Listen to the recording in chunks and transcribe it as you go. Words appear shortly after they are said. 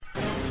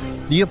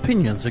The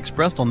opinions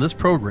expressed on this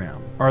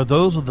program are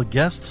those of the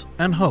guests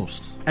and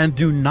hosts and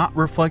do not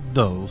reflect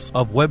those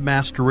of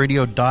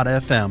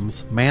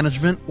WebmasterRadio.fm's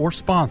management or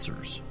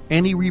sponsors.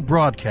 Any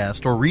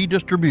rebroadcast or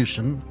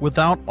redistribution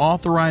without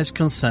authorized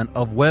consent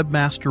of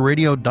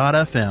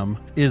WebmasterRadio.fm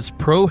is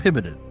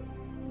prohibited.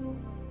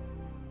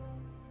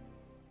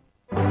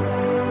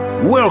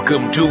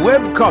 Welcome to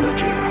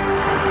Webcology.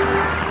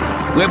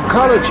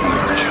 Webcology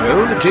is the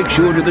show that takes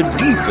you into the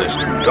deepest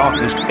and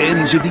darkest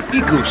ends of the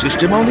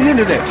ecosystem on the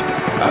internet.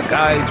 Our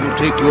guides will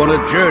take you on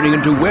a journey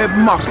into web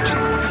marketing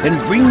and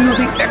bring you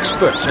the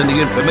experts and the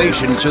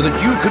information so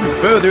that you can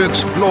further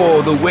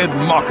explore the web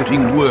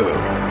marketing world.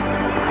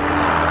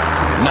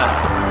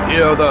 Now,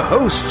 here are the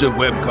hosts of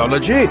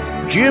Webcology,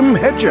 Jim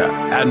Hedger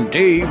and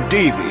Dave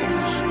Davies.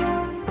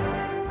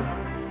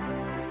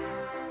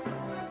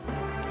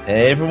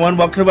 Hey everyone,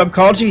 welcome to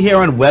Webcology here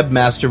on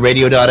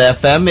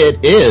WebmasterRadio.fm. It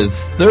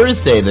is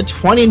Thursday, the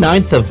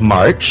 29th of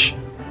March,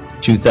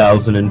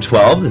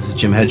 2012. This is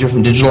Jim Hedger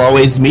from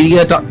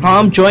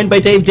DigitalAlwaysMedia.com, joined by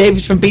Dave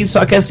Davies from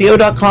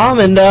BeanstalkSEO.com.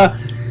 And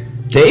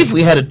Dave,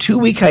 we had a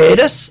 2-week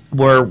hiatus.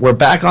 We're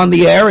back on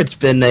the air. It's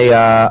been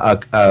a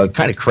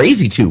kind of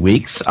crazy 2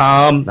 weeks.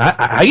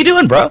 How you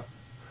doing, bro?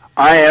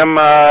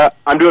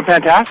 I'm doing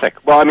fantastic.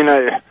 Well, I mean,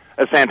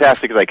 as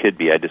fantastic as I could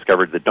be. I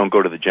discovered that don't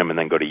go to the gym and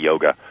then go to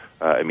yoga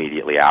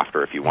immediately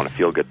after if you want to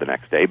feel good the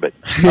next day. But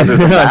other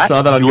than that, I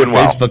saw that on your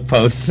Facebook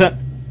post.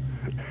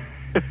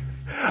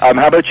 How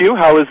about you?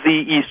 How is the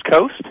East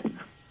Coast?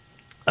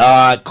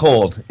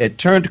 Cold. It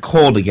turned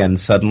cold again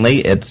suddenly.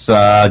 It's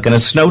going to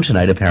snow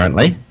tonight,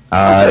 apparently.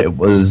 It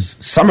was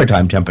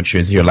summertime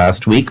temperatures here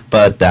last week,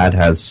 but that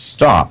has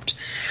stopped.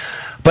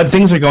 But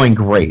things are going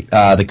great.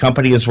 The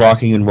company is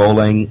rocking and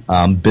rolling.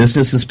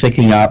 Business is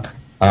picking up.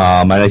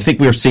 And I think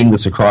we're seeing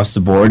this across the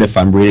board. If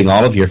I'm reading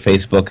all of your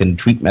Facebook and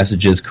tweet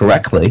messages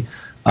correctly,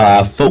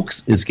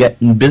 folks is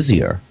getting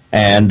busier.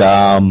 And,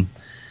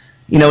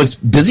 it's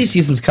busy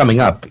season's coming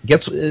up.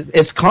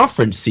 It's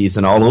conference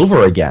season all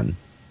over again.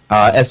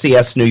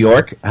 SES New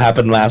York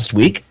happened last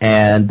week,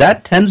 and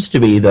that tends to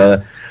be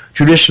the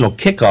traditional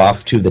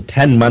kickoff to the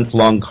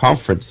 10-month-long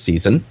conference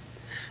season.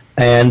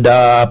 And,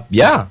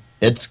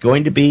 it's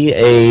going to be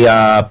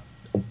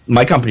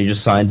my company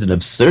just signed an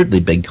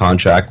absurdly big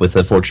contract with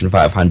the Fortune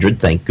 500,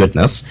 thank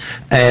goodness.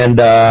 And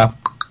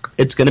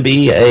it's going to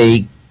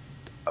be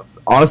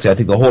honestly, I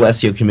think the whole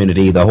SEO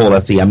community, the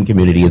whole SEM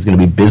community is going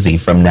to be busy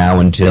from now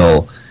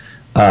until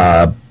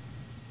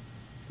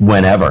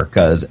whenever,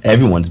 because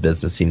everyone's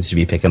business seems to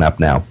be picking up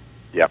now.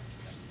 Yep.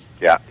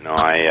 Yeah, no,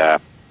 I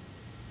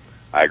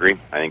agree.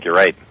 I think you're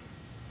right.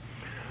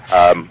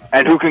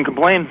 And who can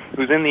complain?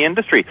 Who's in the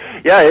industry?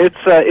 Yeah,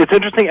 it's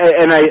interesting,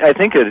 and I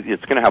think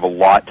it's going to have a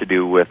lot to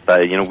do with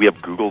we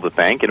have Google to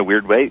thank in a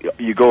weird way.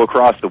 You go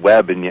across the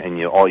web,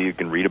 and all you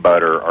can read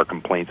about are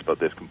complaints about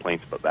this,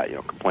 complaints about that.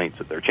 Complaints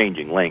that they're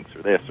changing links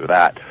or this or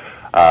that.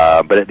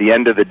 But at the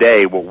end of the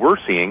day, what we're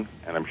seeing,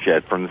 and I'm sure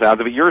from the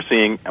sounds of it, you're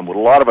seeing, and what a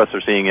lot of us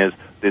are seeing is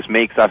this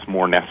makes us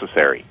more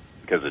necessary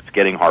because it's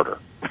getting harder.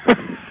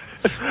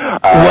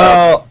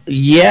 Well,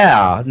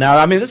 yeah. Now,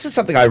 I mean, this is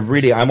something I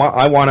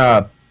want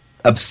to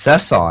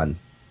obsess on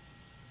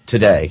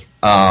today,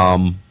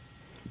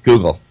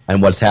 Google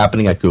and what's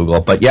happening at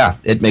Google. But yeah,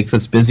 it makes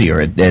us busier.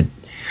 I mean,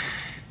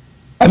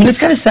 it's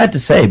kind of sad to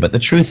say, but the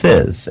truth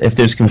is, if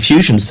there's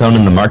confusion sown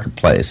in the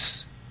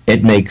marketplace,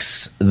 it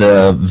makes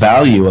the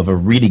value of a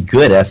really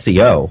good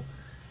SEO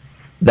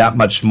that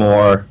much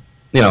more,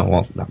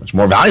 that much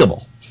more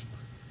valuable.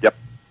 Yep.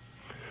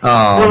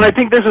 Well, and I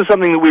think this is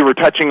something that we were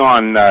touching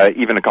on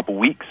even a couple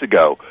weeks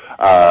ago.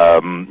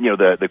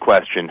 The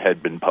question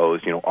had been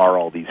posed, are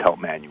all these help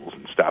manuals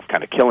and stuff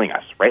kind of killing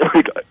us, right?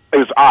 Like,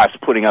 is us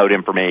putting out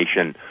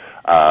information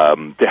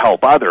to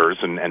help others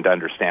and to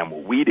understand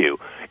what we do,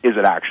 is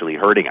it actually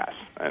hurting us?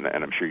 And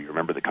I'm sure you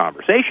remember the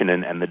conversation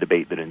and the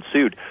debate that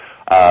ensued.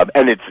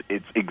 And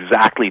it's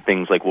exactly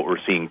things like what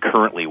we're seeing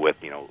currently with,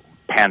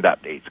 Panda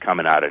updates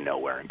coming out of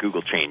nowhere and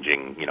Google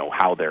changing,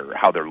 how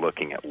they're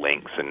looking at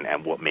links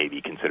and what may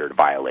be considered a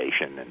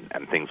violation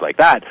and things like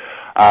that.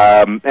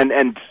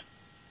 And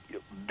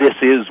this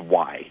is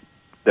why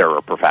there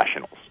are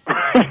professionals,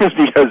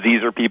 because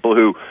these are people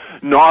who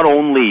not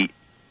only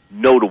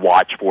know to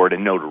watch for it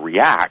and know to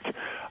react,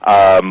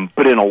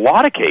 but in a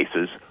lot of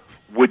cases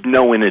would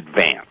know in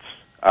advance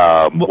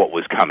what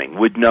was coming,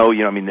 would know,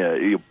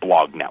 the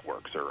blog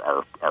networks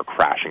are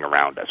crashing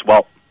around us.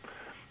 Well,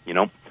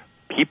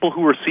 people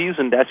who are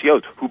seasoned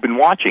SEOs who've been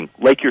watching,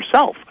 like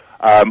yourself,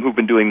 who've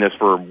been doing this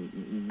for,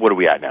 what are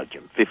we at now,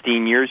 Jim?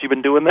 15 years you've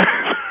been doing this?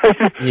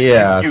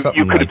 Yeah,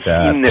 something like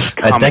that.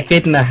 A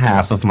decade and a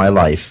half of my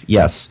life,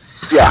 yes.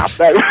 Yeah.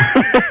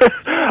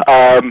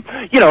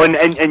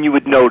 And you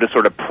would know to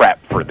sort of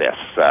prep for this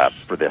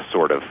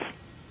sort of...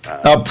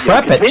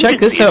 prep it. Check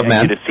this out,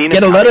 man.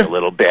 Get a letter a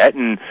little bit,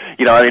 and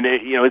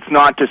it's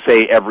not to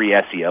say every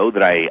SEO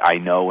that I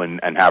know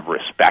and have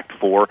respect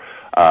for,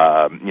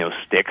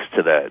 sticks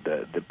to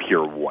the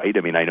pure white.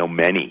 I mean, I know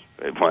many,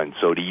 and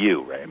so do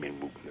you, right? I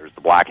mean, there's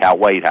the black hat,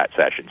 white hat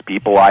sessions.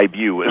 People I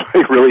view as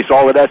really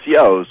solid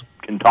SEOs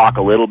can talk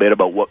a little bit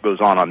about what goes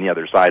on the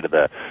other side of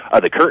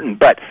the curtain.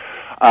 But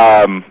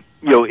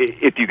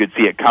if you could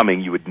see it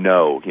coming, you would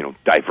know.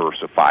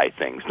 Diversify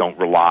things. Don't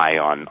rely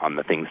on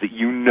the things that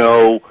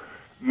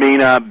may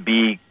not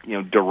be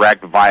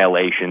direct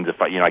violations.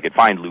 If I could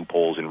find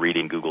loopholes in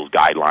reading Google's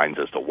guidelines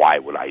as to why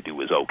what I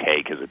do is okay,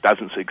 because it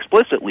doesn't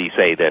explicitly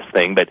say this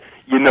thing, but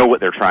you know what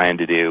they're trying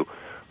to do.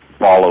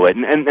 Follow it,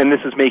 and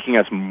this is making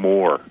us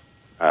more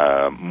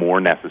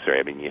necessary.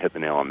 I mean, you hit the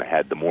nail on the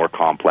head. The more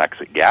complex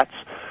it gets,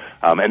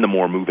 and the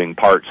more moving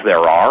parts there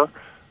are,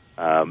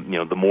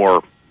 the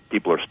more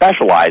people are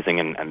specializing,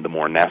 and the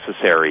more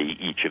necessary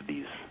each of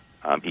these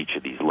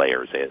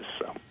layers is.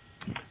 So,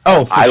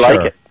 I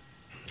like it.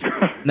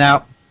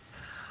 Now,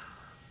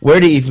 where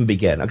to even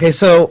begin? Okay,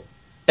 so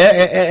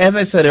as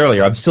I said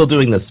earlier, I'm still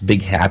doing this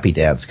big happy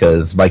dance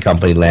because my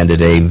company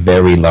landed a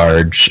very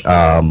large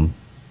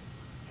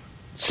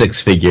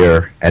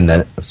six-figure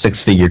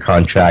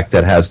contract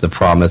that has the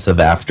promise of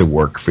after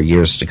work for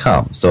years to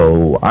come.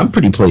 So I'm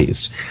pretty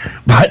pleased.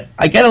 But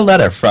I get a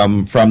letter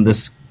from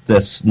this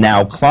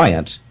now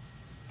client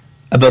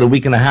about a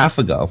week and a half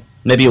ago,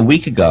 maybe a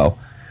week ago.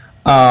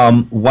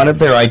 One of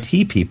their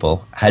IT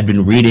people had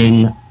been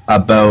reading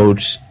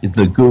about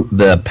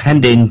the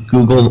pending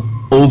Google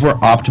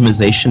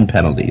over-optimization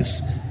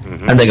penalties,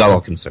 and they got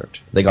all concerned.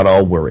 They got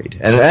all worried,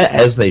 and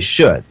as they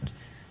should.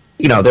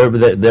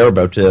 They're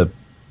about to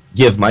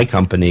give my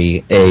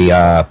company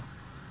a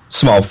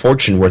small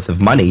fortune worth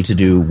of money to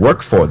do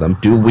work for them.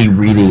 Are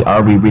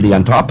we really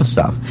on top of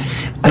stuff?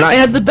 And I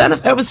had the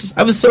benefit.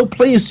 I was so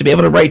pleased to be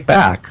able to write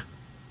back.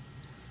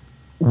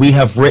 We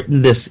have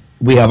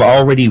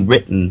already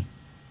written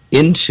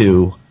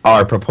into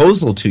our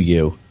proposal to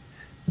you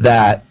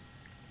that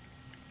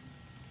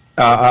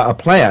a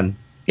plan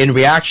in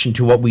reaction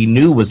to what we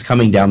knew was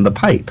coming down the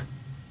pipe.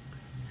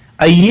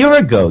 A year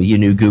ago, you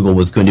knew Google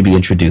was going to be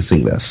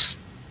introducing this.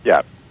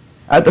 Yeah.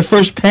 At the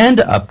first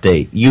Panda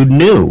update, you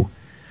knew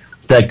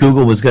that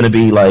Google was going to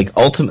be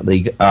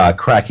ultimately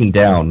cracking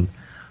down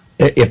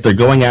if they're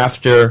going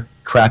after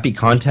crappy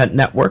content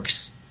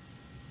networks.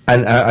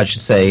 And I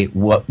should say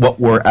what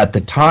were at the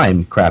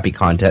time crappy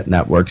content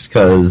networks,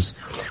 because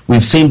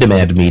we've seen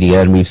Demand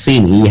Media and we've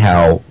seen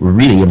eHow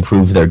really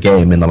improve their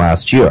game in the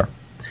last year.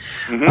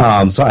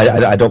 Mm-hmm. So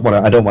I don't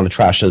want to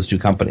trash those two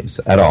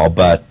companies at all.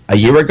 But a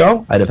year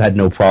ago, I'd have had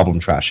no problem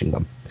trashing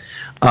them.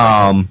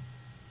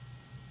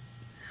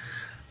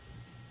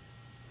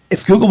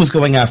 If Google was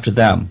going after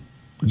them,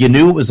 you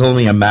knew it was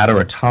only a matter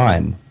of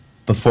time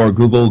before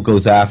Google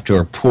goes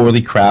after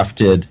poorly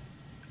crafted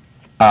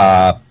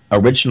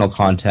original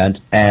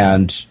content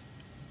and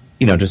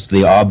just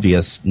the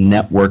obvious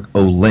network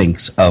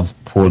links of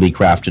poorly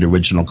crafted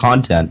original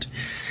content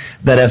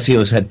that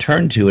SEOs had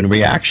turned to in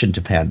reaction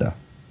to Panda.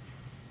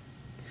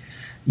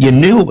 You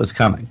knew it was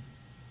coming.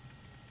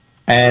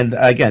 And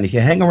again, if you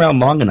hang around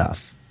long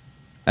enough,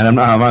 and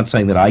I'm not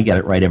saying that I get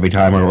it right every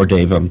time, or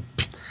Dave, I'm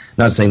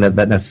not saying that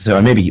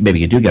necessarily. Maybe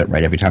you do get it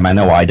right every time. I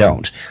know I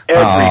don't.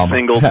 Every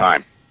single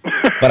time.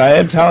 But I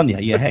am telling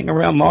you hang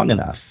around long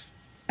enough,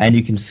 and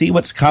you can see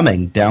what's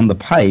coming down the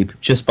pipe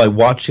just by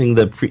watching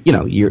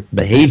your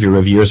behavior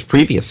of years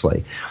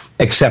previously.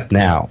 Except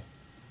now,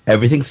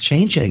 everything's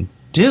changing,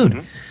 dude.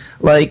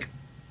 Mm-hmm.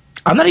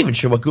 I'm not even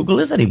sure what Google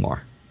is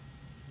anymore.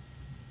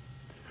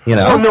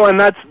 Oh no, and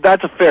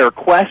that's a fair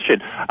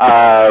question.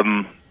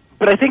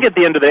 But I think at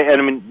the end of the day, and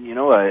I mean,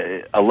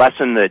 a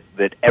lesson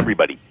that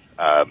everybody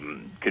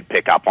could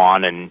pick up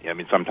on, and I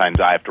mean, sometimes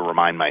I have to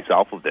remind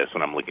myself of this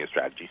when I'm looking at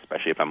strategy,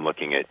 especially if I'm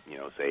looking at,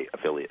 say,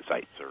 affiliate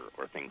sites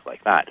or things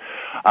like that,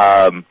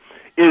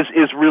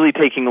 is really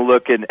taking a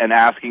look and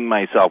asking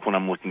myself when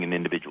I'm looking at an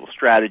individual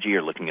strategy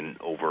or looking at an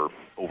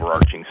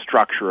overarching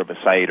structure of a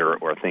site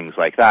or things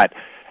like that,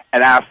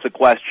 and ask the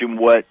question,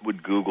 what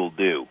would Google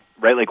do,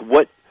 right?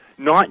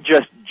 Not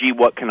just, gee,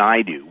 what can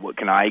I do? What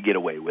can I get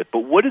away with?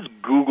 But what is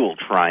Google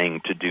trying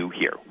to do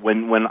here?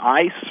 When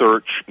I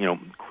search,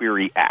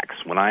 query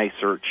X, when I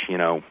search,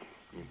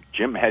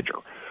 Jim Hedger,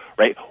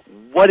 right?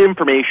 What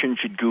information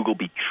should Google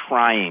be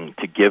trying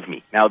to give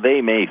me? Now,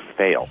 they may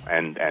fail,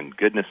 and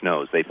goodness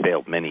knows they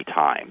failed many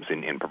times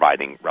in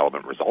providing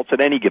relevant results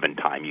at any given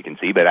time, you can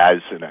see. But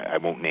and I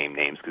won't name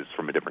names because it's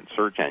from a different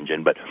search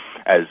engine, but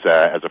as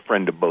a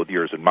friend of both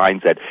yours and mine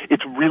said,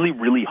 it's really,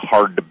 really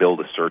hard to build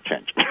a search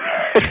engine.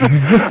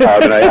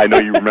 And I know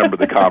you remember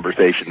the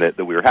conversation that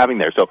we were having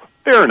there. So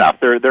fair enough,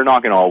 they're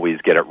not going to always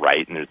get it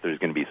right, and there's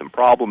going to be some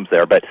problems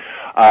there. But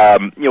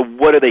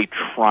what are they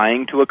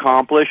trying to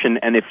accomplish?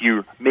 And if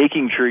you're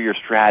making sure your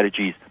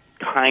strategies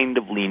kind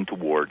of lean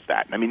towards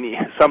that. I mean,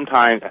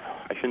 sometimes,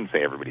 I shouldn't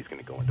say everybody's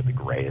going to go into the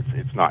gray.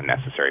 It's not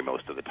necessary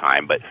most of the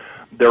time, but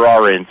there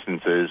are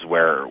instances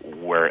where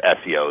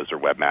SEOs or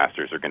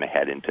webmasters are going to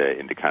head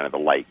into kind of the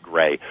light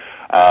gray.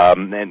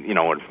 And,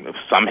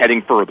 some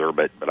heading further,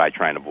 but I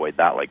try and avoid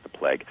that like the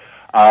plague.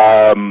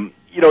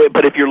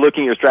 But if you're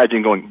looking at your strategy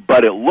and going,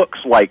 but it looks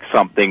like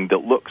something that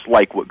looks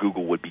like what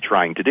Google would be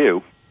trying to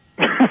do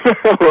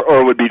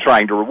or would be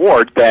trying to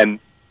reward, then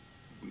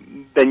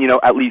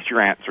at least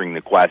you're answering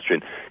the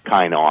question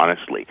kind of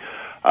honestly.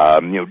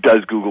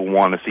 Does Google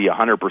want to see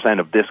 100%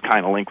 of this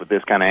kind of link with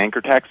this kind of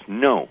anchor text?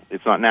 No,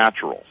 it's not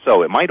natural.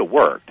 So it might have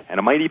worked, and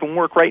it might even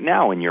work right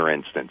now in your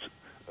instance.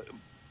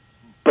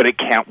 But it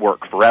can't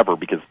work forever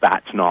because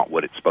that's not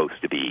what it's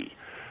supposed to be,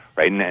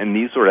 right? And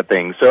these sort of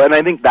things. So, and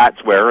I think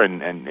that's where,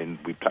 and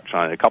we've touched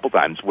on it a couple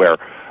times, where,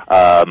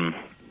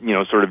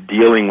 sort of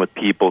dealing with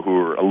people who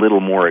are a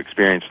little more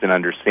experienced in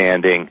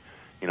understanding,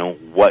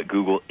 what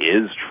Google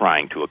is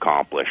trying to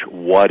accomplish.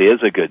 What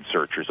is a good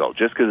search result?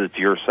 Just because it's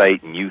your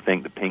site and you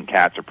think the pink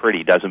cats are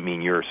pretty doesn't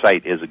mean your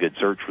site is a good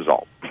search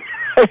result.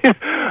 And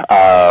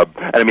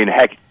I mean,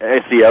 heck,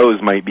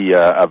 SEOs might be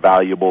a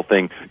valuable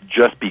thing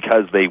just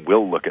because they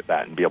will look at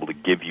that and be able to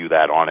give you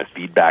that honest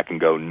feedback and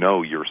go,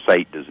 no, your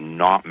site does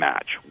not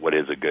match what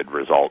is a good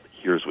result.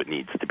 Here's what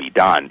needs to be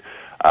done.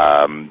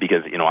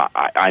 Because,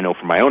 I know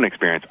from my own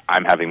experience,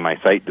 I'm having my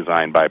site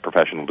designed by a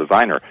professional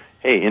designer.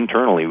 Hey,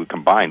 internally, we've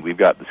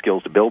got the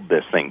skills to build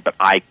this thing, but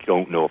I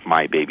don't know if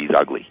my baby's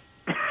ugly.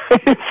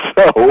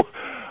 So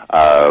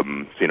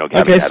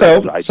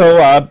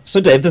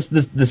Dave,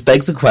 this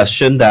begs a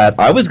question that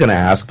I was going to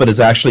ask, but is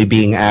actually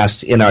being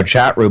asked in our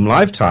chat room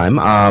live time.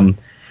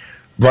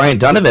 Brian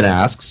Donovan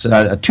asks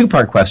a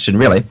two-part question,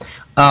 really.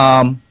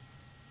 How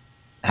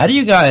do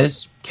you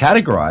guys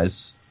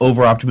categorize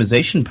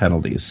over-optimization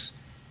penalties?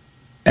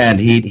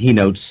 And he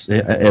notes,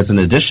 as an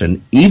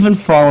addition, even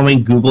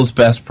following Google's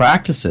best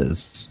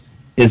practices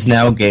is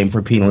now a game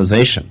for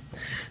penalization.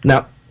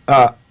 Now,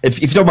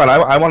 if you don't mind,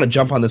 I want to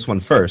jump on this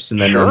one first,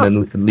 and then, sure.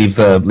 and then leave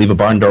a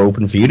barn door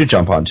open for you to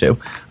jump onto,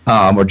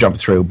 or jump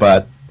through.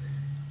 But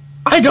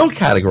I don't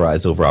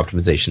categorize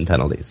over-optimization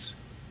penalties.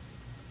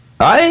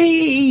 I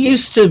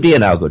used to be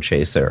an algo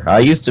chaser. I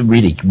used to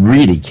really,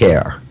 really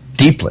care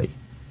deeply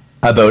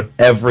about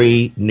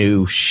every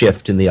new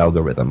shift in the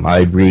algorithm.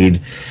 I'd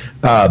read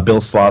Bill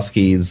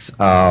Slawski's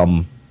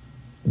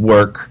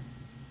work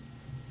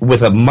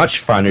with a much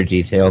finer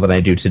detail than I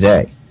do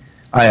today.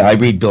 I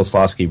read Bill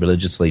Slawski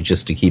religiously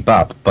just to keep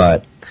up,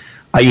 but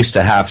I used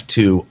to have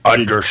to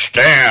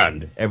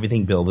understand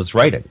everything Bill was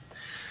writing.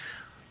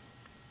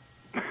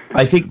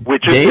 I think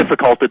which is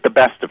difficult at the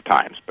best of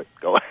times, but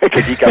go ahead,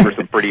 because he covers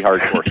some pretty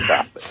hardcore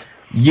stuff.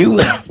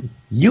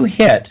 You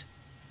hit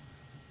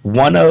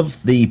one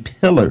of the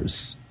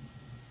pillars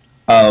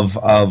of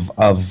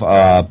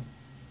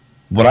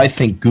what I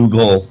think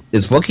Google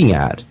is looking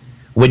at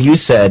when you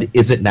said,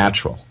 is it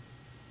natural?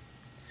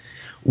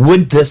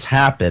 Would this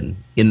happen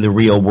in the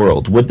real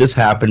world? Would this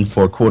happen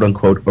for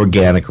quote-unquote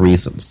organic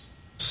reasons?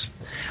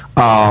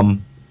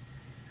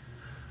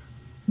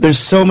 There's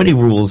so many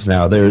rules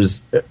now.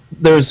 There's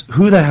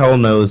who the hell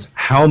knows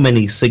how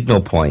many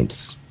signal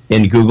points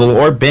in Google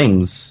or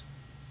Bing's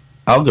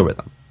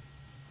algorithm.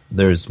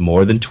 There's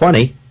more than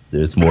 20.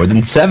 There's more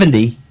than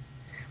 70.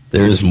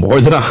 There's more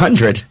than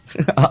 100.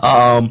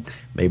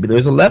 Maybe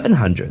there's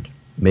 1,100.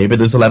 Maybe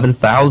there's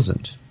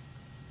 11,000.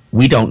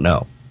 We don't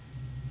know.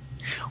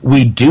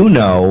 We do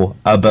know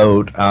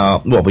about,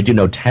 we do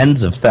know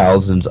tens of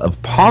thousands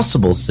of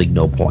possible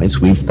signal points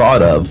we've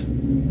thought of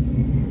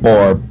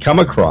or come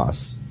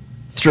across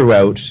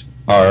throughout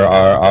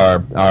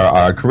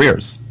our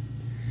careers.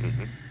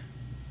 Mm-hmm.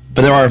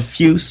 But there are a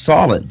few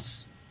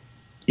solids,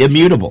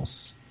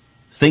 immutables,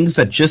 things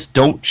that just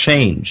don't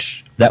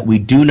change that we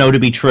do know to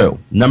be true.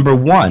 Number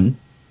one,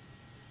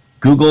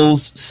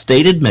 Google's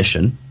stated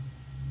mission.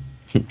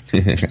 I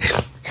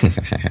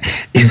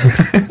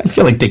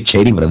feel like Dick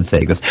Cheney when I'm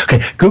saying this.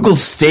 Okay,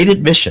 Google's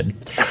stated mission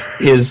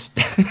is...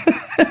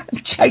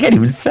 I can't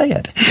even say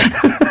it.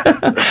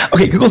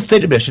 Okay, Google's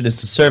stated mission is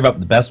to serve up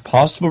the best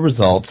possible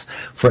results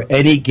for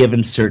any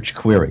given search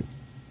query.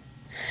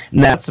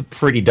 And that's a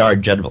pretty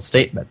darn general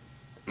statement.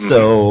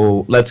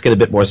 So let's get a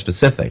bit more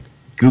specific.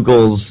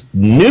 Google's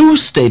new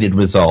stated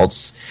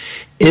results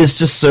is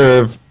to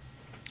serve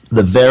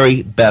the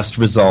very best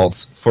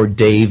results for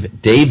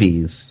Dave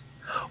Davies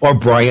or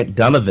Bryant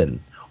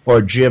Donovan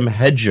or Jim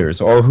Hedgers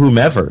or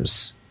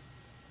whomever's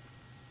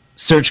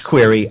search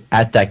query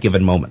at that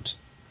given moment,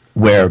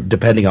 where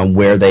depending on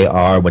where they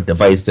are, what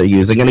device they're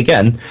using, and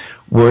again,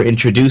 we're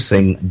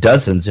introducing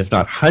dozens, if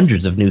not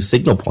hundreds, of new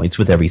signal points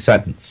with every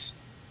sentence.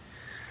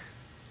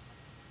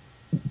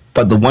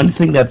 But the one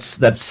thing that's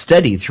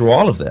steady through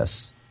all of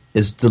this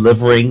is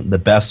delivering the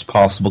best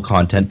possible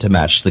content to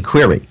match the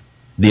query.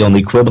 The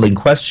only quibbling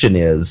question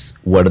is,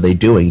 what are they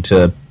doing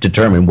to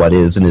determine what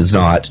is and is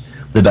not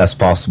the best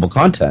possible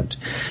content?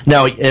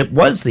 Now, it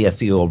was the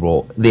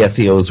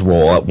SEO's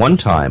role at one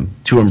time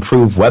to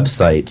improve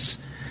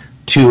websites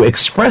to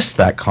express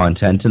that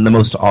content in the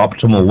most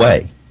optimal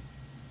way.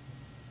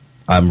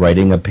 I'm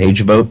writing a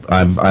page about,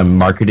 I'm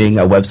marketing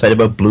a website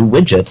about blue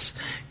widgets.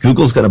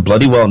 Google's going to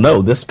bloody well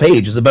know this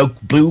page is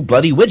about blue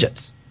bloody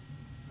widgets.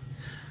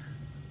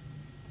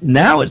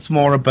 Now it's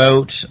more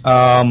about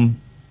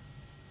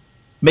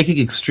making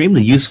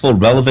extremely useful,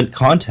 relevant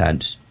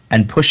content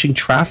and pushing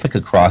traffic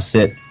across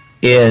it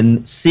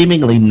in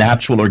seemingly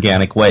natural,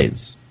 organic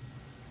ways.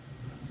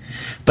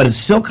 But it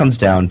still comes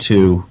down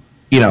to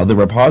the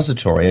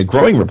repository, a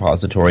growing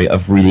repository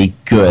of really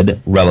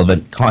good,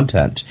 relevant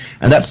content.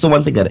 And that's the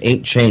one thing that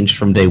ain't changed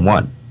from day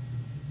one.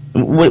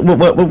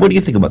 What do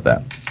you think about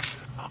that?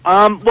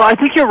 Well, I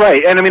think you're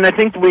right. And I mean, I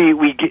think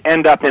we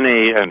end up in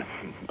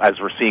as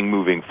we're seeing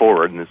moving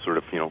forward, and this sort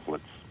of,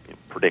 let's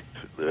predict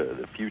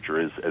the future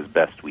as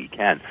best we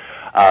can,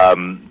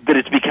 that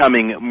it's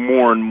becoming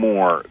more and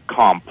more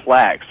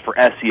complex for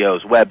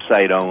SEOs,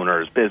 website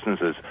owners,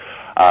 businesses,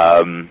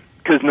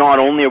 because not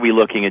only are we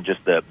looking at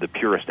just the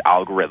purest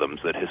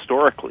algorithms that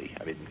historically,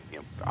 I mean,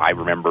 I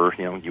remember,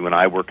 you and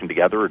I working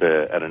together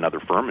at another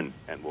firm,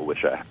 and we'll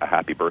wish a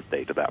happy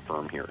birthday to that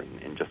firm here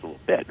in just a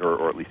little bit,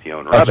 or at least the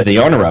owner of it. The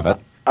owner of it.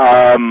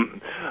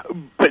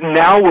 But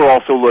now we're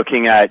also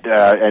looking at,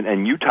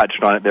 and you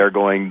touched on it there,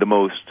 going the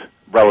most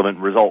relevant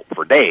result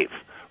for Dave,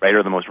 right,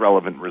 or the most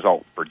relevant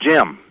result for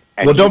Jim.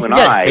 And well, don't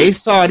forget,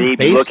 based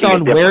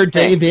on where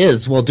Dave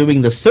is while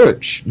doing the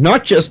search,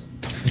 not just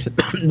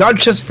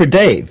for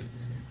Dave,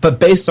 but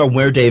based on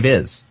where Dave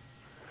is.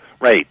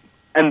 Right.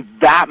 And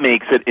that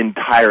makes it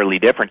entirely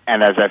different.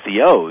 And as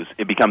SEOs,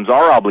 it becomes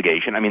our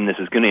obligation. I mean, this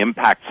is going to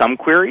impact some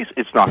queries.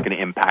 It's not going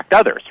to impact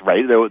others,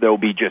 right? There will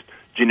be just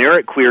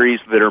generic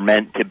queries that are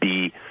meant to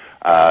be,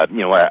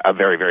 a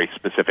very, very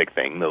specific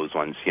thing. Those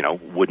ones,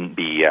 wouldn't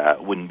be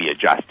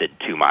adjusted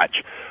too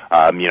much.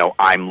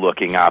 I'm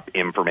looking up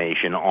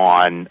information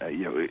on,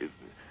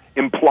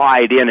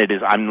 implied in it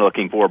is I'm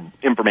looking for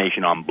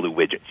information on blue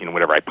widgets.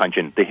 Whatever I punch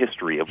in the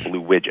history of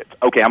blue widgets.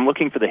 Okay, I'm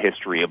looking for the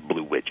history of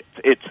blue widgets.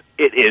 It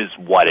is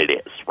what it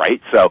is,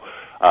 right? So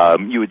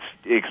you would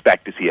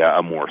expect to see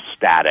a more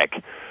static,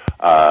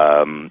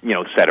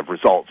 set of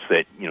results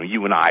that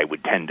you and I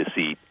would tend to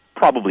see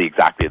probably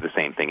exactly the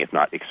same thing, if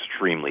not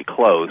extremely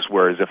close.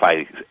 Whereas if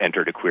I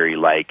entered a query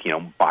like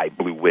buy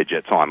blue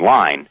widgets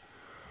online.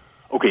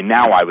 Okay,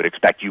 now I would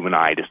expect you and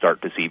I to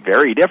start to see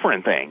very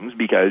different things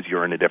because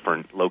you're in a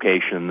different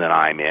location than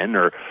I'm in,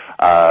 or,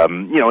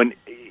 and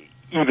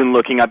even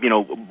looking up,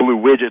 blue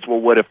widgets,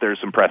 well, what if there's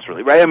some press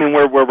release, right? I mean,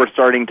 we're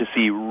starting to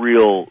see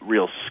real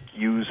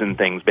skews and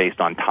things based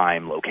on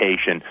time,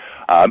 location,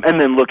 and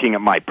then looking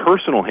at my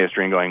personal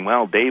history and going,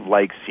 well, Dave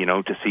likes,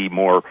 to see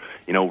more,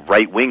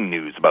 right-wing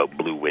news about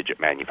blue widget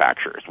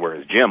manufacturers,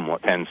 whereas Jim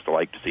tends to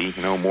like to see,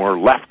 more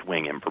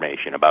left-wing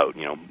information about,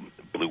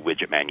 blue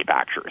widget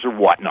manufacturers or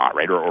whatnot,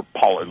 right? Or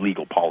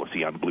legal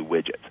policy on blue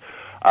widgets.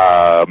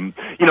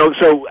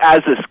 So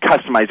as this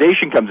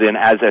customization comes in,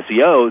 as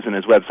SEOs and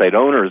as website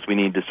owners, we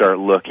need to start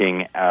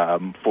looking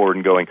forward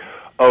and going,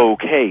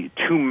 okay,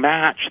 to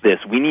match this,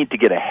 we need to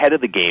get ahead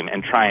of the game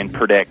and try and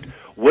predict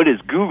what is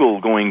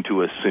Google going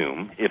to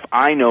assume if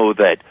I know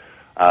that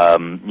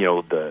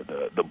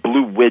the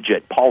blue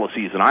widget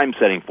policies that I'm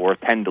setting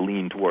forth tend to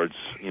lean towards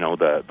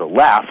the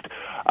left.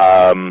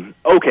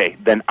 Okay,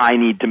 then I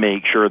need to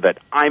make sure that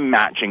I'm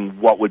matching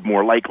what would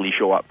more likely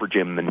show up for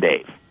Jim than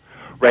Dave,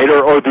 right?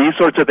 Or these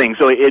sorts of things.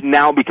 So it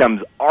now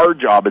becomes our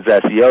job as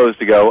SEOs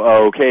to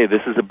go, okay,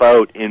 this is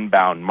about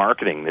inbound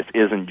marketing. This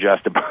isn't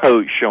just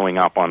about showing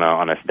up on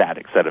a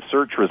static set of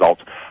search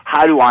results.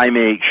 How do I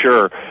make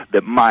sure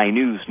that my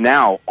news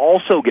now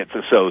also gets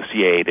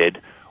associated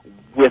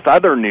with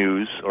other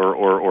news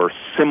or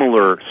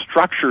similar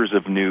structures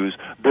of news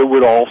that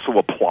would also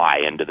apply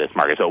into this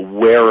market? So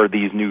where are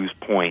these news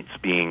points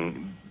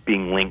being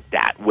linked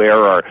at? Where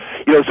are,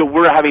 so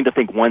we're having to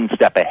think one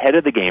step ahead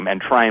of the game and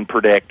try and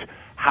predict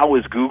how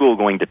is Google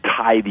going to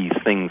tie these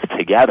things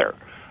together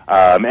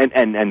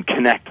and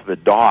connect the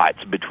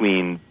dots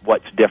between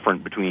what's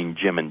different between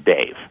Jim and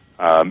Dave.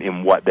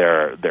 In what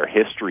their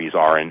histories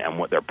are and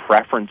what their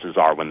preferences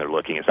are when they're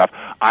looking at stuff.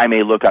 I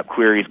may look up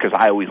queries because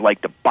I always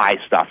like to buy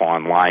stuff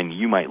online.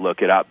 You might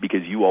look it up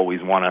because you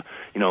always want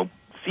to,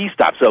 see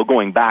stuff. So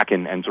going back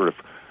and sort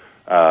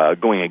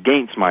of going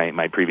against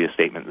my previous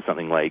statement, that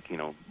something like,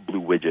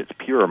 blue widgets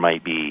pure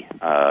might be,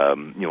 a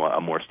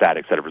more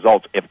static set of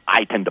results. If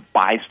I tend to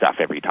buy stuff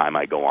every time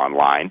I go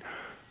online,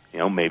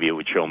 maybe it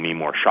would show me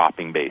more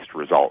shopping-based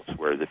results,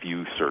 whereas if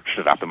you searched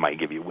it up, it might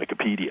give you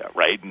Wikipedia,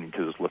 right,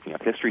 because it's looking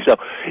up history. So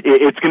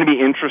it's going to be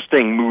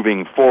interesting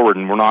moving forward,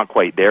 and we're not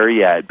quite there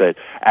yet, but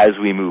as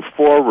we move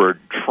forward,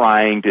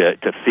 trying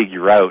to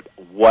figure out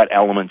what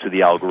elements of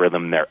the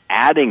algorithm they're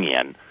adding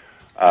in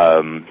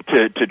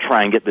to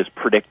try and get this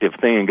predictive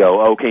thing and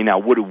go, okay, now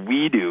what do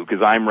we do?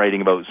 Because I'm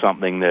writing about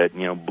something that,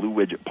 blue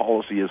widget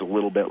policy is a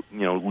little bit,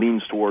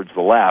 leans towards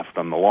the left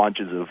on the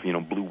launches of,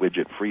 blue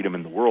widget freedom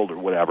in the world or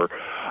whatever.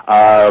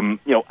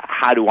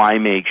 How do I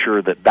make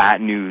sure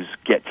that news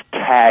gets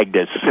tagged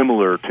as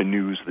similar to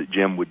news that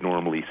Jim would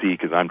normally see?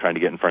 Because I'm trying to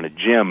get in front of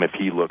Jim if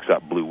he looks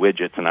up blue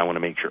widgets, and I want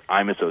to make sure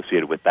I'm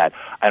associated with that.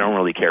 I don't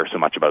really care so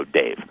much about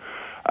Dave.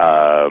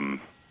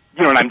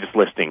 And I'm just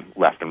listing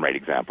left and right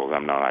examples.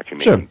 I'm not actually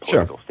making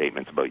political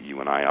statements about you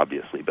and I,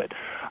 obviously. But,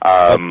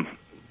 so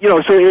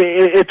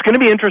it's going to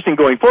be interesting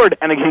going forward.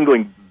 And again,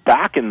 going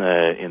back in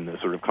the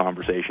sort of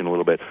conversation a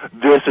little bit,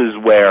 this is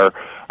where,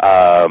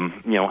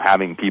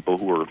 having people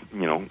who are,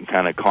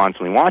 kind of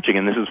constantly watching,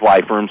 and this is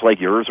why firms like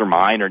yours or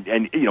mine,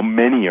 and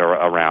many are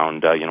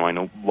around, I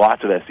know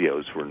lots of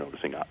SEOs who are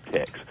noticing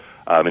upticks.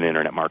 and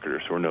internet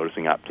marketers who are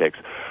noticing upticks.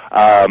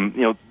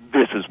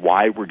 This is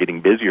why we're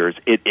getting busier.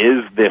 It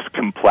is this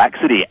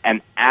complexity,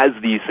 and as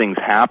these things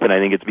happen, I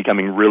think it's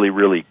becoming really,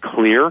 really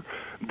clear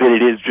that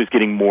it is just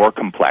getting more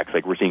complex.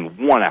 Like, we're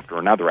seeing one after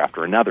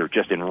another,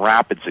 just in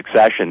rapid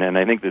succession. And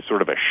I think there's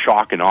sort of a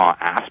shock and awe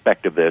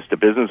aspect of this to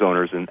business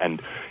owners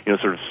and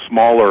sort of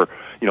smaller,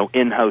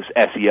 in-house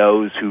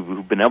SEOs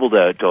who've been able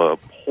to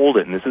hold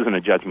it. And this isn't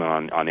a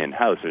judgment on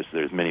in-house.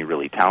 There's many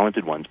really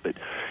talented ones, but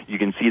you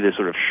can see this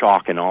sort of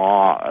shock and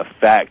awe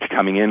effect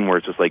coming in where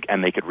it's just like,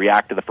 and they could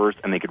react to the first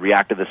and they could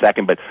react to the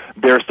second, but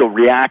they're still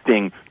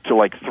reacting to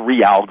like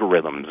 3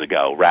 algorithms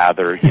ago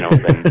rather,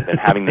 than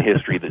having the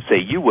history that say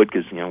you would,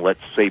 because,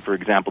 let's say, for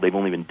example, they've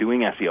only been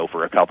doing SEO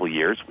for a couple of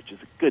years, which is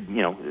a good,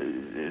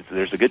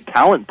 there's a good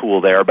talent pool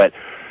there, but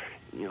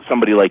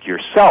somebody like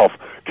yourself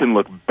can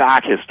look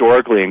back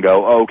historically and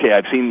go, okay,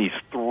 I've seen these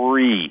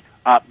 3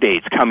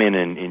 updates come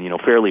in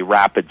fairly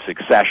rapid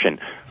succession.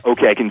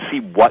 Okay, I can see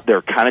what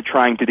they're kind of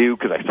trying to do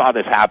because I saw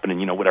this happen in,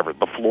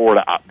 the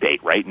Florida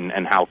update, right,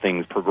 and how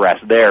things progress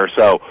there.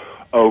 So,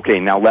 okay,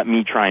 now let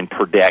me try and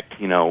predict,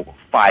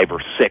 5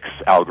 or 6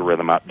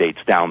 algorithm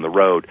updates down the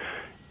road.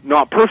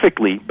 Not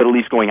perfectly, but at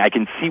least I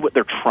can see what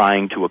they're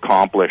trying to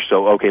accomplish.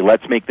 So, okay,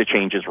 let's make the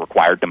changes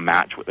required to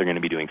match what they're going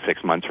to be doing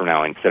 6 months from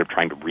now instead of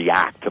trying to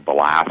react to the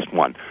last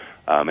one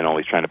and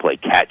always trying to play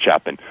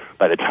catch-up. And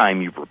by the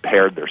time you've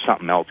prepared, there's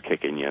something else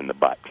kicking you in the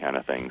butt kind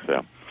of thing.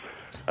 So,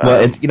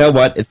 well, you know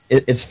what?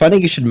 It's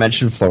funny you should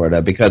mention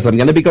Florida because I'm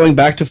going to be going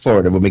back to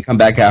Florida when we come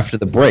back after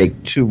the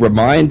break to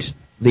remind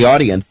the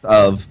audience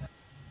of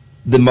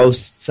the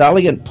most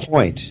salient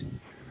point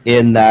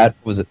in that,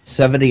 was it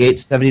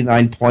 78,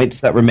 79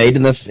 points that were made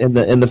in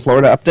the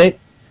Florida update?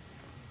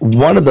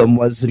 One of them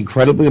was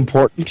incredibly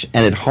important,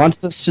 and it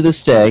haunts us to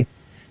this day.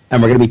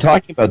 And we're going to be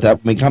talking about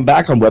that when we come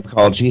back on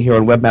Webcology here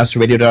on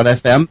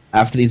WebmasterRadio.fm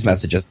after these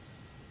messages.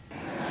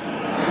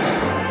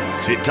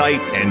 Sit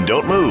tight and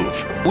don't move.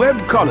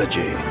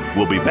 Webcology.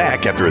 We'll be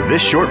back after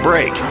this short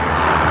break.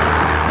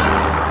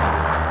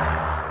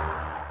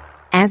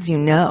 As you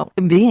know,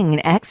 being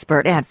an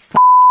expert at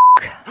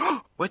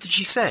What did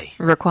she say?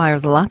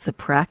 requires lots of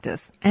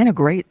practice and a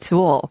great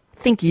tool.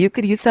 Think you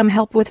could use some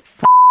help with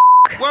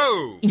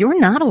Whoa! You're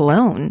not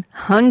alone.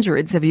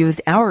 Hundreds have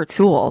used our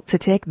tool to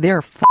take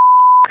their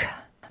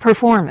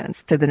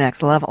performance to the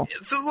next level.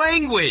 The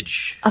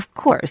language! Of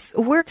course,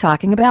 we're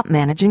talking about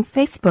managing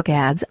Facebook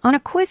ads on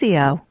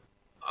Acquisio.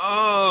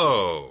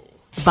 Oh.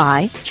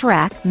 Buy,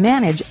 track,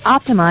 manage,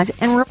 optimize,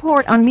 and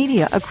report on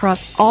media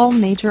across all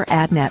major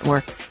ad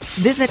networks.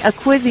 Visit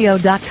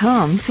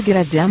Acquisio.com to get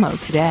a demo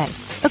today.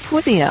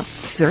 Acquisio.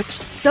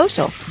 Search,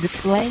 social,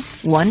 display,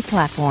 one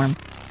platform.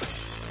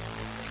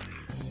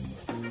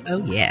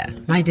 Oh yeah,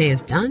 my day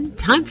is done.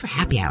 Time for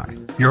happy hour.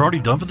 You're already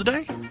done for the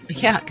day?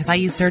 Yeah, because I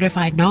use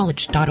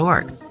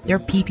CertifiedKnowledge.org. Their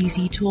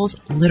PPC tools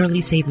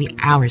literally save me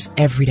hours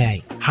every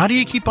day. How do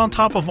you keep on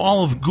top of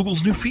all of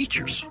Google's new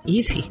features?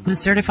 Easy. With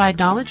Certified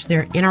Knowledge,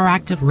 their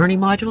interactive learning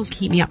modules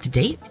keep me up to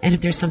date, and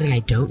if there's something I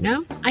don't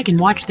know, I can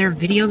watch their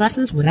video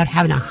lessons without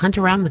having to hunt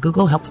around the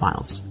Google Help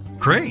files.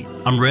 Great.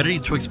 I'm ready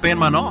to expand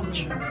my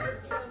knowledge.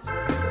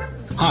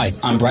 Hi,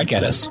 I'm Brad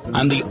Geddes.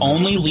 I'm the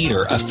only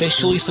leader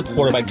officially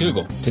supported by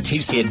Google to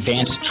teach the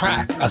advanced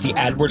track of the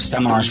AdWords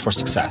Seminars for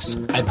Success.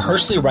 I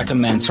personally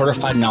recommend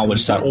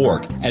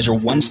CertifiedKnowledge.org as your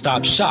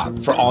one-stop shop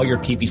for all your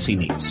PPC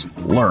needs.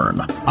 Learn,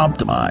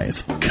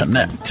 optimize,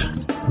 connect.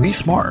 Be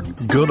smart.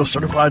 Go to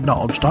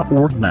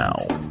CertifiedKnowledge.org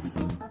now.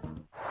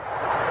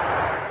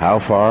 How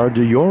far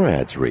do your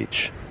ads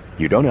reach?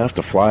 You don't have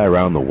to fly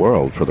around the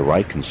world for the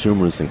right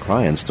consumers and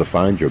clients to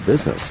find your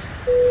business.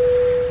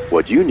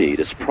 What you need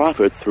is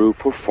profit through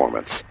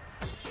performance.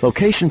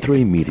 Location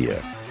 3 Media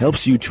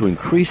helps you to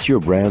increase your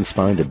brand's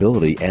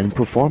findability and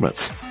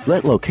performance.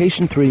 Let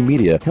Location 3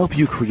 Media help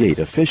you create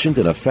efficient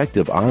and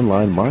effective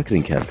online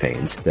marketing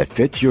campaigns that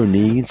fit your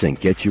needs and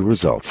get you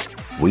results.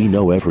 We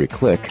know every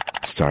click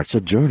starts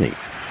a journey.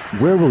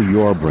 Where will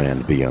your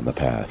brand be on the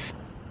path?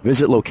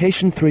 Visit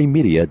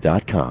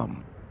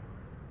location3media.com.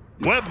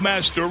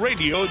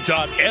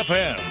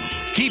 WebmasterRadio.fm,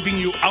 keeping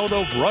you out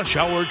of rush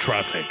hour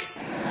traffic.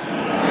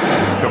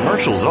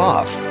 Commercials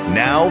off.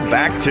 Now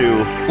back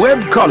to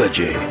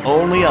Webcology.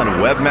 Only on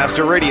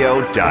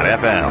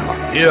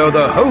WebmasterRadio.fm. Here are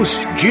the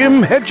hosts,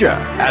 Jim Hedger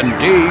and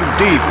Dave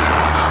Davies.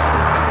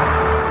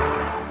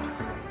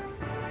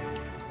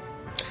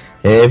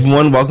 Hey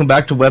everyone, welcome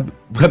back to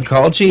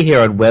Webcology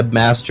here on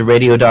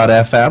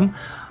WebmasterRadio.fm.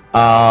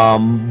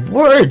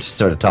 We're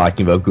sort of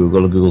talking about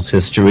Google and Google's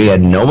history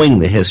and knowing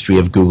the history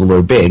of Google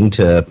or Bing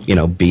to,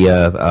 be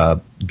a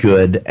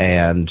good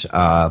and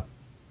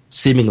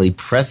seemingly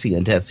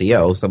prescient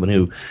SEO, someone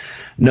who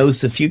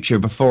knows the future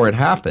before it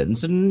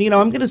happens. And,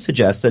 I'm going to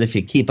suggest that if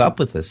you keep up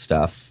with this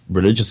stuff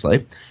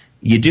religiously,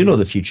 you do know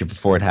the future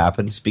before it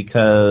happens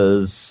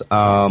because,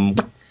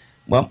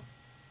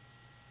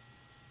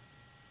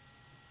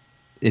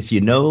 if you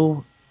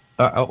know,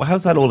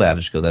 how's that old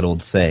adage go, that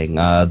old saying,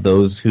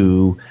 those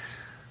who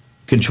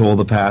control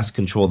the past,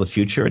 control the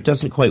future. It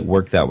doesn't quite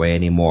work that way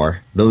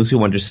anymore. Those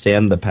who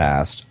understand the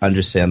past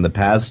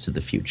to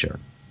the future.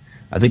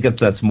 I think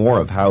that's more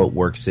of how it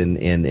works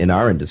in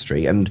our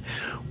industry. And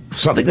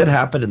something that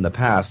happened in the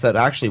past that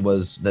actually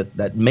was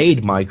that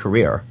made my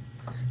career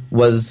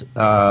was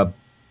at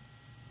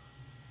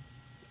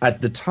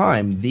the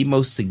time the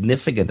most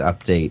significant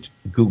update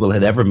Google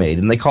had ever made,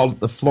 and they called it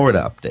the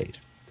Florida update.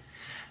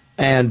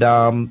 And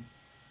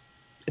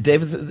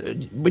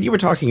David, when you were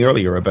talking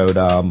earlier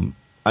about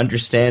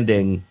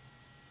understanding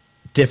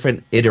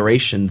different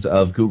iterations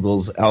of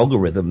Google's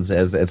algorithms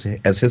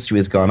as history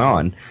has gone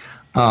on,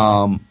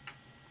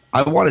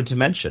 I wanted to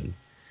mention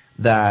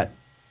that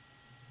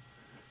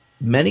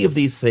many of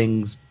these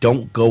things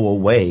don't go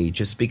away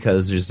just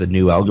because there's a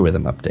new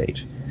algorithm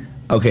update.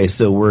 Okay,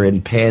 so we're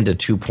in Panda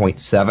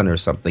 2.7 or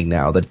something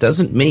now. That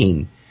doesn't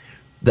mean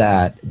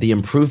that the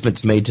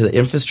improvements made to the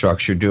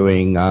infrastructure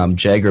during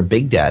Jagger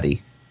Big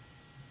Daddy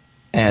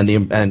and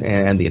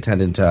the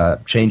attendant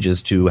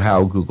changes to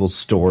how Google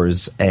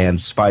stores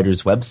and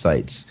Spiders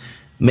websites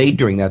made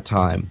during that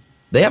time,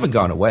 they haven't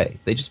gone away.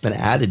 They've just been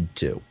added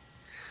to.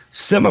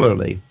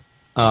 Similarly,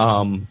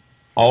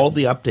 all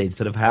the updates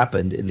that have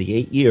happened in the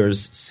 8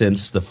 years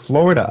since the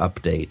Florida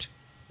update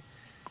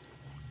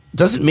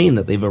doesn't mean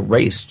that they've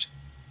erased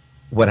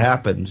what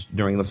happened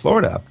during the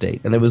Florida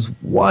update. And there was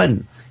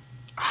one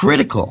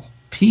critical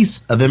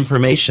piece of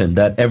information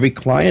that every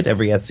client,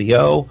 every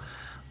SEO,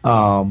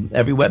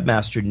 every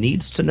webmaster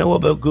needs to know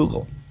about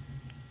Google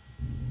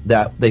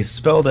that they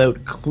spelled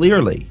out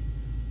clearly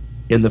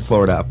in the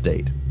Florida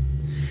update.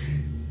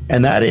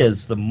 And that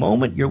is the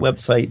moment your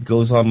website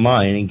goes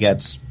online and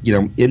gets,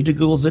 into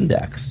Google's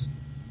index,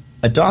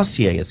 a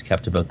dossier is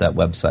kept about that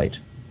website.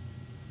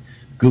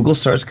 Google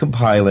starts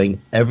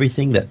compiling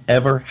everything that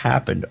ever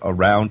happened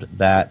around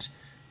that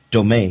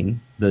domain,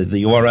 the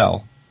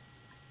URL.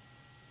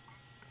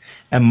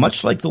 And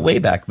much like the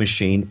Wayback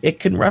Machine, it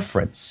can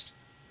reference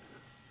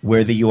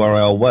where the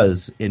URL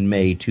was in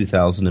May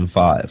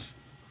 2005,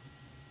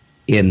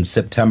 in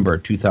September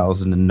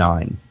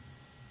 2009,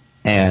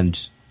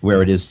 and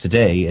where it is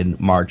today in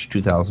March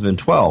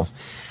 2012.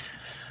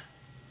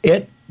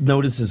 It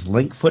notices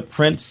link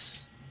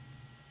footprints,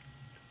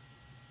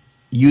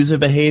 user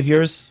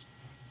behaviors,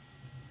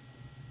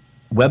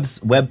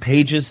 web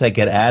pages that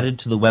get added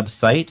to the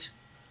website,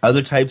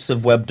 other types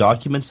of web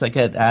documents that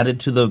get added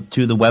to the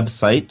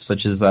website,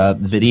 such as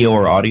video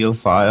or audio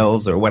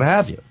files or what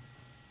have you.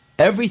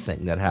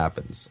 Everything that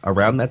happens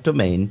around that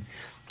domain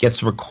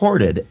gets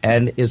recorded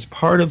and is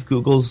part of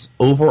Google's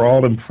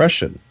overall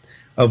impression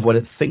of what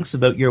it thinks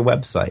about your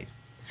website.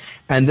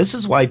 And this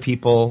is why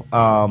people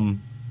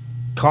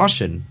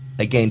caution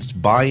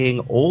against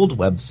buying old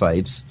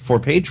websites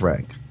for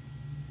PageRank.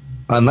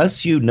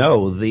 Unless you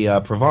know the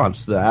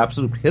Provence, the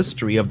absolute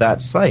history of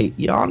that site,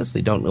 you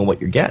honestly don't know what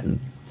you're getting.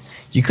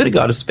 You could have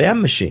got a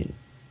spam machine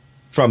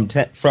from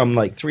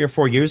like 3 or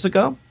 4 years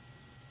ago.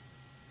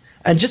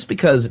 And just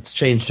because it's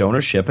changed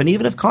ownership, and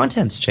even if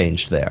content's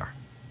changed there,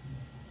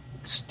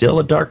 it's still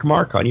a dark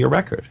mark on your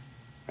record.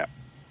 Yeah.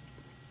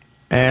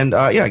 And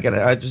again,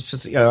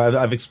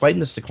 I've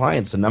explained this to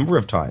clients a number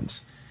of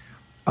times.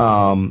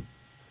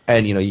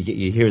 And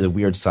you hear the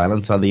weird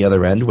silence on the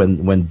other end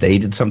when they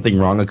did something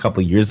wrong a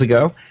couple years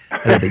ago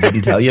that they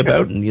didn't tell you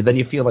about, and then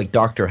you feel like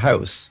Dr.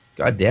 House.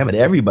 God damn it,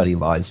 everybody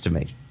lies to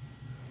me.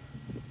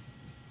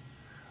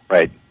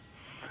 Right.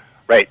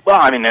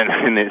 Well, I mean,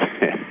 and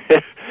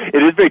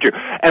it is very true.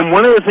 And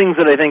one of the things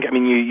that I think,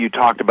 you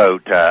talked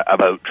about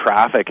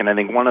traffic, and I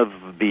think one of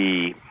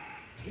the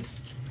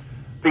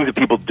things that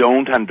people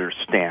don't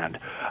understand,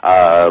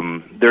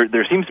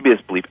 there seems to be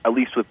this belief, at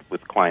least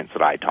with clients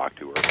that I talk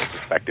to, or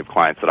prospective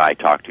clients that I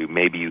talk to,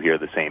 maybe you hear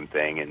the same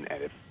thing, and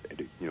if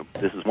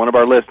this is one of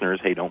our listeners,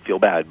 hey, don't feel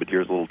bad, but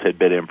here's a little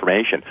tidbit of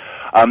information.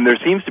 There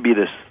seems to be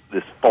this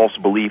false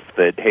belief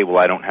that, hey, well,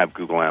 I don't have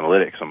Google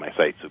Analytics on my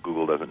site, so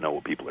Google doesn't know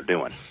what people are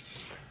doing.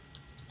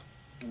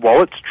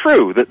 Well, it's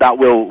true that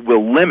will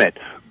limit.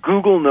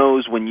 Google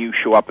knows when you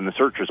show up in the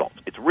search results.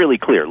 It's really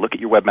clear. Look at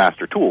your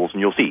Webmaster Tools,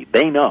 and you'll see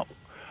they know.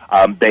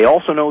 They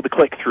also know the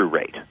click-through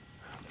rate.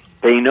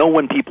 They know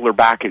when people are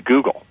back at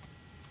Google.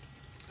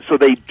 So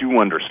they do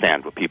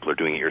understand what people are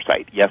doing at your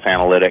site. Yes,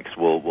 analytics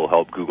will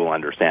help Google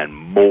understand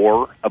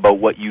more about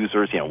what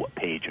users, what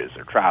pages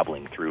they're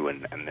traveling through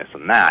and this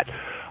and that.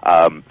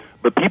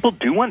 But people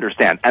do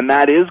understand, and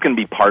that is going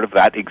to be part of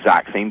that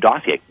exact same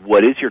dossier.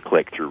 What is your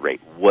click-through rate?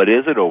 What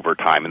is it over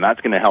time? And that's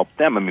going to help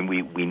them.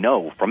 We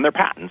know from their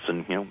patents,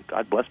 and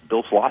God bless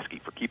Bill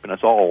Slosky for keeping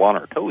us all on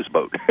our toes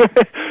about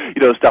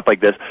stuff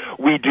like this.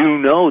 We do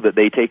know that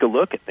they take a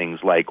look at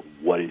things like,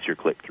 what is your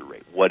click-through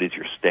rate? What is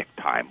your stick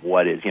time?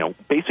 What is,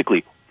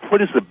 basically,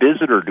 what is the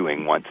visitor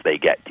doing once they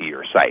get to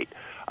your site?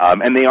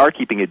 And they are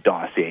keeping a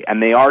dossier,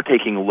 and they are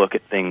taking a look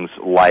at things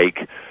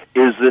like,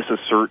 is this a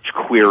search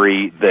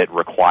query that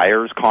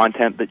requires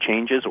content that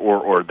changes,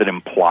 or that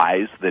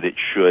implies that it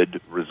should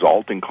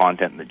result in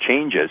content that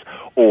changes,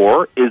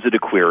 or is it a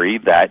query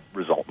that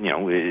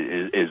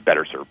is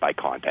better served by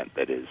content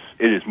that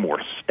is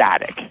more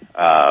static?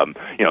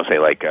 Say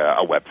like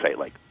a website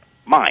like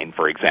mine,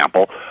 for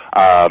example,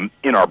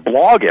 in our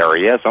blog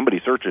area,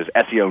 somebody searches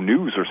SEO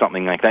news or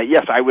something like that.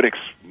 Yes, I would.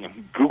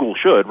 Google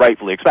should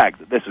rightfully expect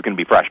that this is going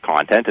to be fresh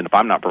content, and if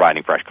I'm not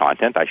providing fresh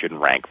content, I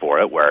shouldn't rank for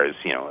it. Whereas,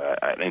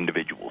 an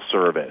individual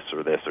service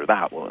or this or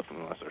that, well,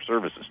 unless their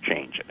services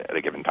change at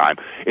a given time,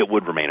 it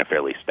would remain a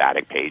fairly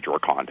static page, or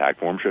contact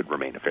form should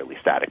remain a fairly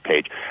static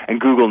page. And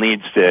Google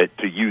needs to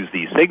use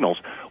these signals.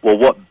 Well,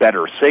 what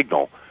better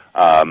signal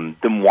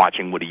than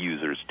watching what a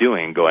user's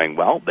doing, going,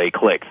 well, they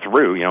clicked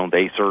through,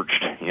 they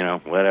searched,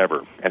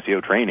 whatever,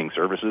 SEO training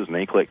services, and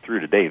they clicked through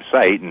to Dave's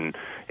site, and,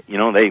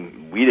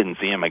 we didn't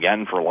see him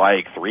again for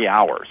like 3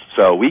 hours.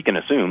 So we can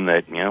assume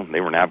that,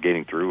 they were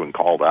navigating through and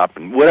called up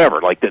and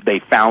whatever, like that they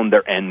found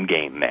their end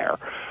game there,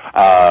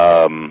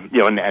 and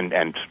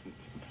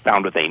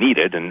found what they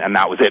needed, and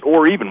that was it.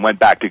 Or even went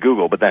back to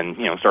Google, but then,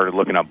 started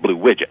looking up blue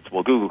widgets.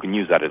 Well, Google can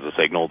use that as a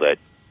signal that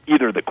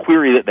either the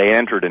query that they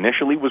entered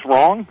initially was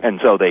wrong,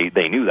 and so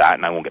they knew that,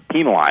 and I won't get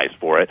penalized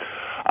for it,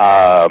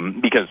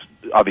 because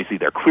obviously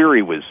their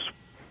query was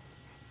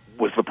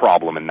the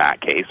problem in that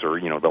case, or,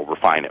 they'll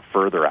refine it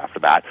further after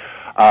that,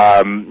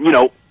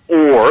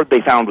 or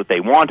they found what they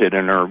wanted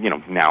and are,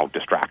 now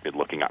distracted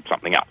looking up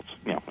something else.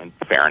 And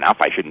fair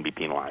enough, I shouldn't be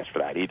penalized for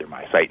that either,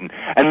 my site.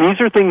 And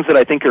these are things that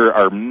I think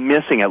are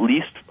missing, at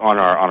least on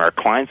our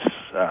clients,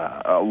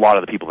 a lot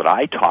of the people that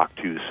I talk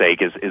to say,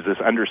 is this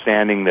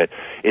understanding that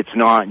it's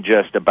not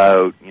just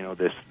about,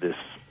 this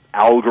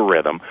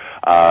algorithm.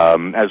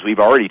 As we've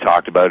already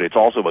talked about, it's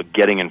also about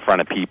getting in front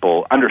of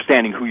people,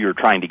 understanding who you're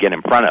trying to get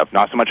in front of,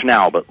 not so much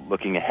now, but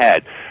looking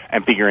ahead,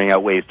 and figuring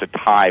out ways to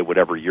tie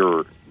whatever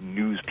your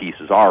news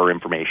pieces are, or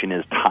information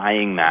is,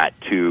 tying that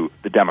to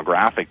the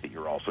demographic that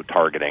you're also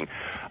targeting.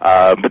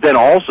 But then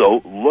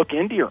also look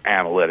into your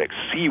analytics,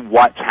 see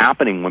what's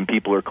happening when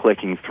people are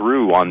clicking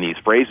through on these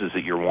phrases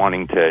that you're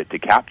wanting to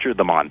capture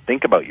them on.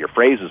 Think about your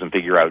phrases and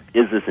figure out,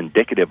 is this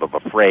indicative of a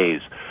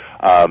phrase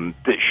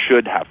that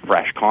should have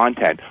fresh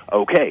content?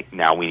 Okay,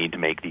 now we need to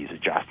make these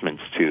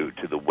adjustments to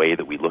the way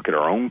that we look at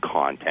our own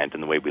content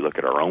and the way we look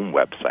at our own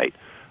website,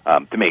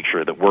 to make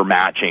sure that we're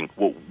matching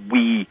what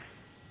we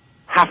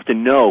have to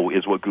know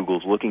is what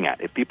Google's looking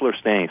at. If people are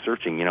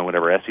searching,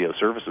 whatever SEO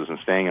services, and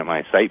staying at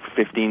my site for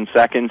 15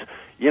 seconds,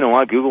 you know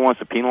what, Google wants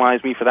to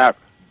penalize me for that.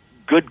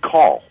 Good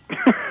call,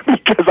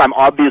 because I'm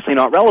obviously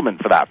not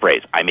relevant for that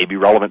phrase. I may be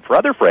relevant for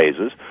other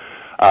phrases,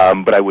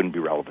 but I wouldn't be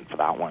relevant for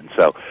that one.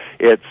 So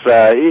it's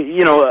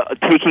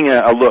taking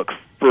a look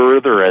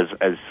further, as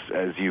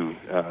you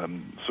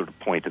sort of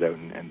pointed out,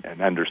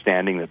 and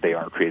understanding that they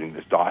are creating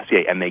this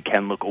dossier, and they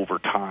can look over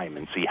time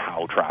and see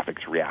how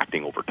traffic's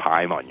reacting over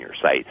time on your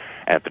site.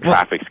 And if the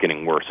traffic's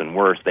getting worse and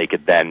worse, they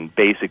could then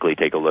basically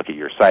take a look at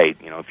your site.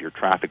 If your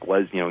traffic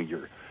was,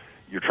 your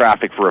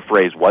traffic for a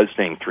phrase was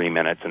staying 3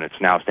 minutes and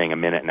it's now staying a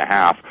minute and a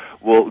half.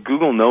 Well,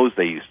 Google knows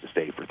they used to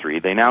stay for 3.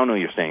 They now know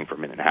you're staying for a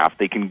minute and a half.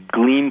 They can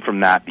glean from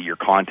that your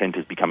content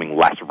is becoming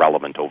less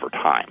relevant over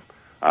time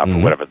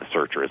for whatever the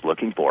searcher is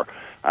looking for.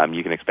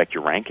 You can expect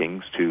your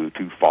rankings to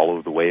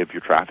follow the way of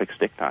your traffic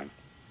stick time.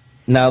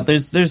 Now,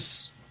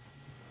 there's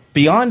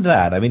beyond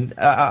that. I mean,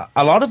 a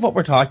lot of what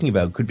we're talking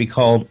about could be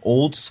called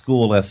old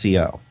school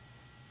SEO.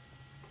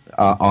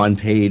 On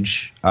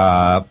page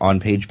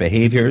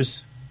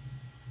behaviors.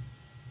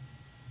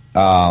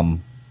 On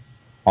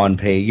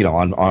page,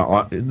 on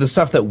the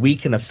stuff that we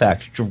can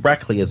affect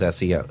directly as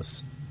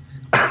SEOs.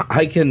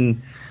 I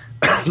can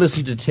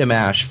listen to Tim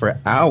Ash for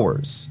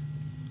hours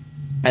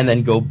and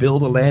then go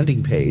build a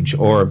landing page,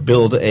 or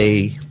build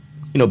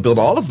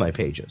all of my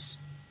pages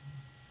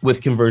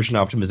with conversion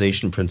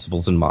optimization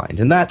principles in mind.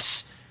 And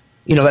that's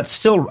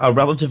still a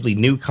relatively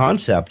new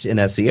concept in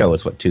SEO.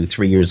 It's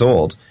 2-3 years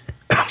old,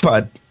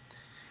 but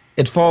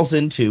it falls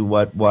into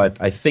what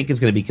I think is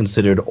going to be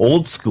considered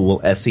old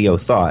school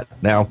SEO thought.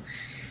 Now,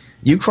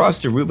 you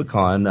crossed a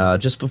Rubicon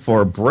just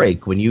before a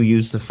break when you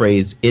used the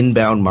phrase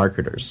inbound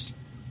marketers.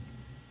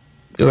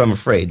 Because I'm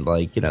afraid,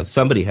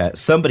 somebody had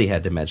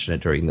to mention it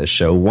during this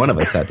show. One of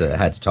us had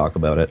to talk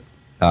about it,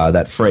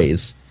 that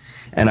phrase,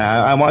 and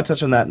I want to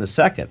touch on that in a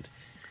second.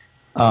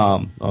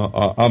 I'm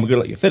going to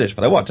let you finish,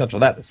 but I want to touch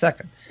on that in a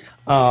second.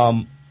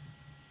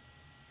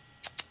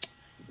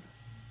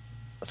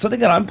 Something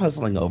that I'm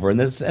puzzling over, and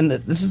this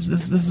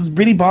is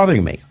really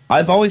bothering me.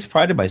 I've always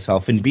prided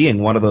myself in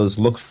being one of those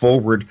look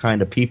forward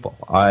kind of people.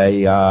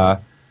 I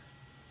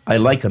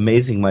like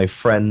amazing my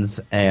friends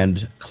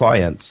and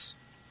clients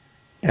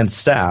and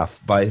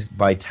staff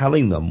by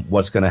telling them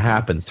what's going to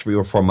happen 3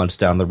 or 4 months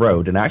down the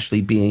road and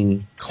actually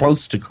being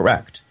close to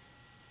correct.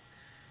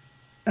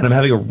 And I'm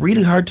having a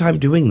really hard time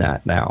doing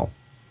that now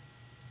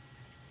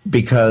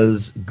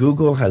because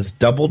Google has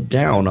doubled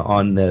down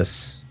on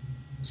this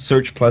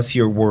Search Plus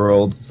Your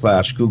World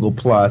 / Google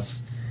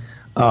Plus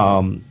 /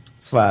 almost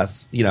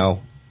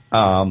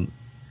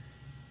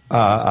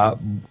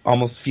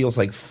feels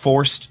like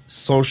forced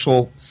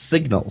social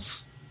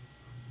signals.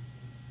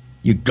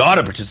 You got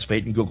to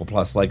participate in Google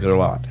Plus, like it or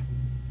not.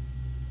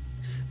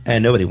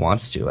 And nobody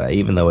wants to,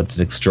 even though it's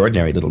an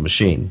extraordinary little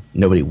machine.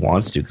 Nobody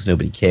wants to because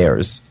nobody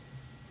cares.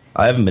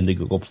 I haven't been to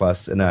Google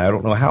Plus in I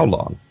don't know how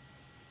long.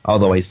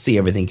 although I see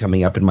everything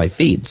coming up in my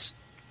feeds.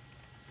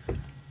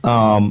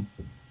 But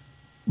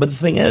the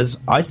thing is,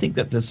 I think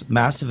that this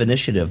massive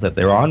initiative that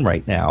they're on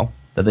right now,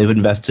 that they've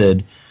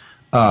invested,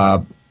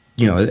 as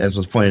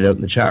was pointed out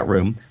in the chat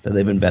room, that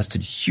they've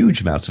invested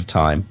huge amounts of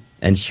time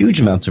and huge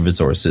amounts of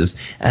resources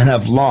and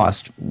have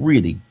lost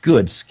really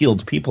good,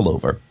 skilled people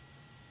over.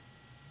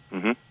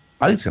 Mm-hmm.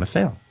 I think it's going to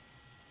fail.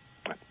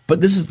 But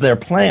this is their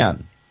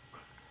plan.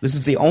 This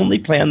is the only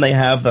plan they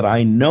have that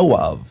I know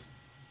of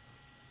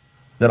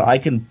that I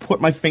can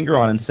put my finger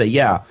on and say,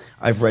 yeah,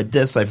 I've read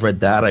this, I've read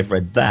that, I've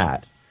read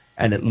that,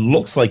 and it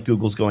looks like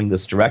Google's going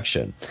this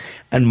direction.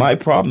 And my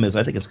problem is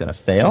I think it's going to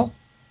fail,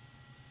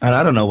 and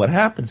I don't know what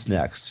happens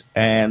next,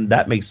 and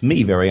that makes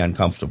me very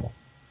uncomfortable.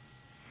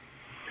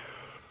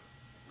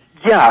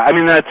 Yeah, I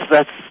mean, that's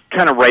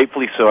kind of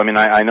rightfully so. I mean,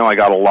 I know I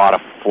got a lot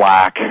of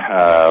flack,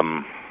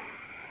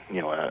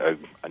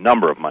 a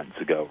number of months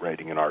ago,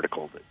 writing an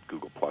article that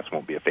Google Plus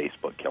won't be a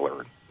Facebook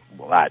killer.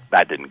 Well,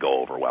 that didn't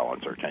go over well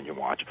on Search Engine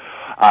Watch.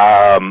 But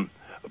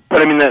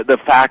I mean, the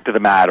fact of the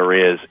matter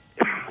is,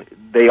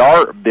 they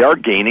are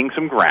gaining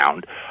some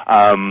ground.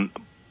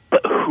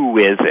 But who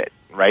is it,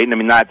 right? And I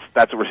mean, that's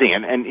what we're seeing.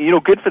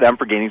 And good for them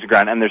for gaining some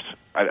ground. And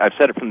I've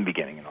said it from the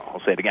beginning, and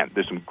I'll say it again.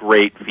 There's some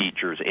great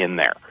features in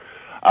there.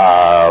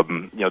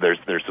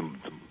 There's some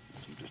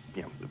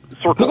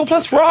Google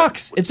Plus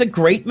rocks. It's a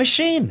great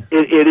machine.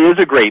 It is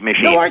a great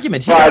machine. No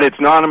argument here. But it's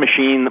not a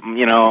machine,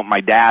 my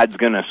dad's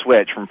going to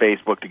switch from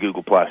Facebook to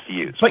Google Plus to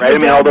use. But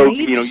right? although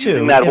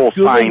using that whole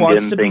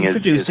signed-in thing is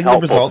producing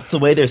helpful. the results the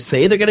way they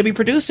say they're going to be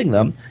producing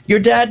them, your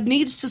dad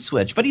needs to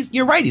switch. But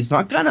you're right, he's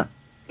not going to.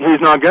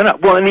 He's not going to.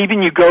 Well, and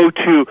even you go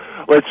to,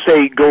 let's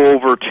say, go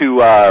over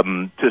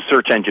to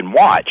Search Engine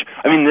Watch.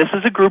 I mean, this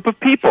is a group of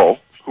people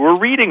who are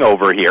reading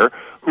over here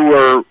who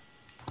are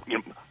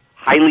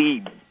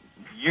highly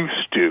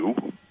used to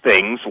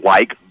things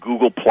like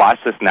Google Plus,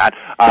 this and that.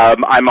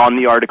 I'm on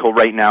the article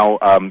right now,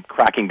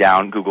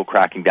 Google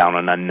cracking down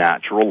on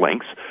unnatural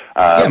links.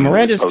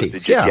 Miranda's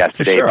piece. Yeah,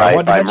 yesterday for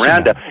sure. by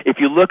Miranda. If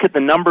you look at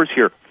the numbers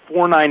here,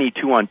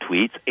 492 on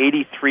tweets,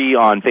 83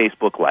 on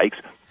Facebook likes,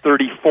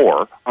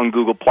 34 on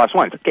Google Plus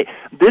ones. Okay,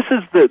 this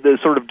is the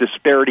sort of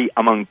disparity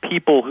among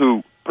people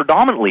who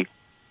predominantly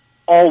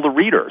all the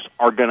readers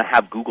are going to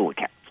have Google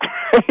accounts.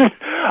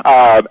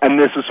 And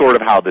this is sort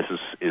of how this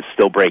is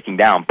still breaking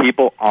down.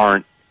 People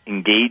aren't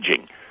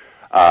engaging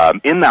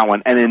in that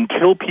one, and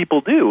until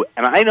people do,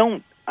 and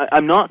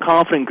I'm not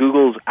confident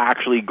Google's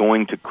actually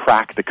going to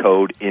crack the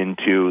code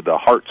into the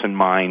hearts and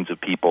minds of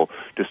people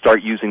to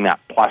start using that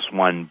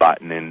 +1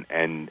 button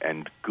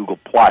and Google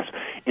Plus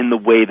in the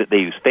way that they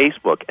use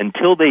Facebook.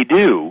 Until they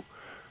do,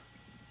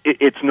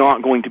 it's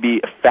not going to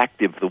be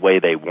effective the way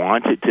they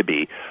want it to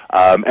be.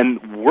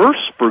 And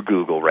worse for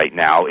Google right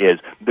now is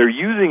they're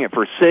using it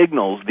for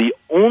signals. The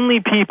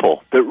only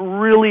people that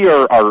really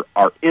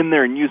are in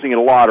there and using it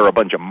a lot are a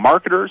bunch of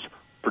marketers,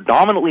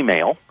 predominantly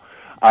male,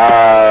 who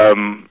are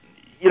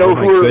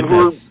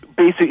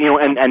basically,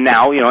 and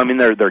now, I mean,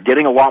 they're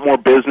getting a lot more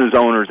business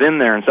owners in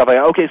there and stuff like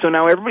that. Okay, so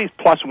now everybody's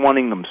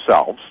 +1ing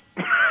themselves.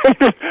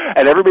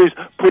 And everybody's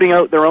putting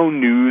out their own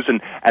news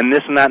and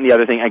this and that and the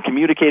other thing and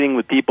communicating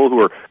with people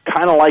who are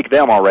kind of like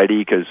them already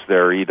because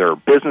they're either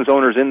business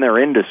owners in their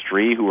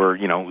industry who are,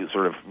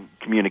 sort of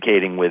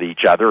communicating with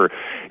each other.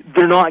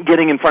 They're not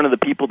getting in front of the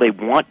people they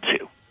want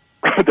to.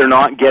 They're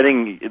not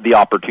getting the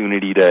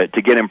opportunity to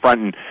get in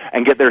front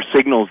and get their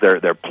signals, their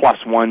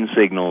 +1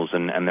 signals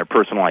and their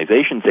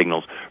personalization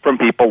signals from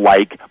people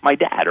like my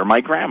dad or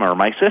my grandma or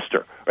my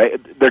sister, right?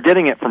 They're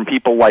getting it from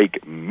people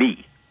like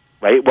me,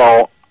 right?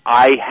 Well,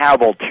 I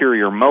have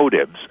ulterior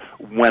motives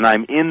when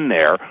I'm in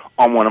there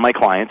on one of my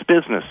clients'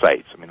 business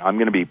sites. I mean, I'm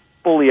going to be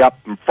fully up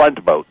in front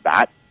about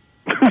that.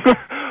 And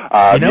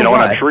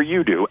I'm sure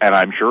you do, and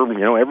I'm sure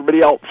everybody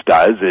else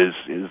does. Is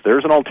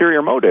there's an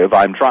ulterior motive?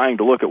 I'm trying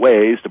to look at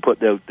ways to put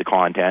the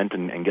content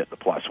and get the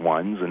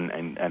 +1s and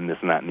this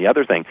and that and the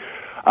other thing,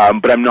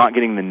 but I'm not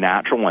getting the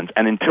natural ones.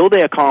 And until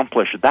they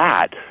accomplish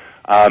that,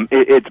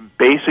 it's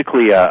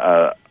basically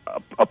a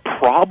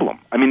problem.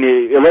 I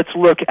mean, let's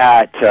look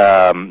at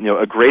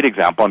a great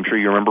example. I'm sure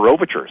you remember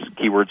Overture's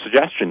keyword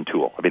suggestion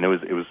tool. I mean,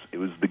 it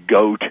was the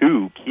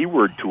go-to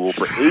keyword tool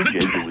for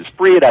ages. It was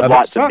free. It had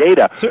lots of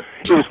data.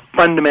 It was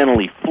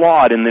fundamentally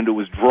flawed, and then it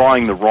was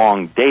drawing the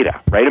wrong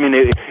data. Right? I mean,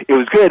 it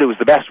was good. It was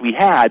the best we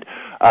had,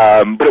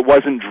 but it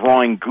wasn't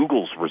drawing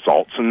Google's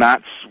results, and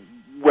that's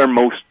where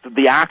most of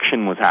the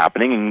action was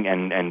happening,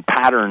 and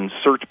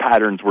search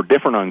patterns were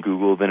different on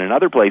Google than in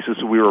other places,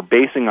 so we were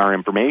basing our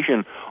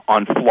information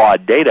on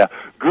flawed data.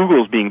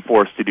 Google's being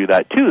forced to do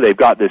that too. They've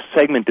got this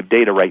segment of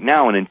data right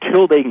now, and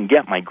until they can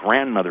get my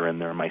grandmother in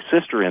there and my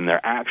sister in there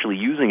actually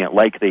using it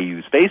like they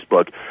use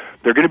Facebook,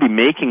 they're going to be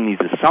making these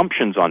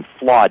assumptions on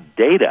flawed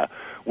data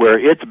where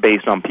it's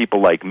based on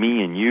people like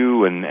me and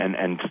you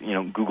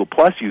and Google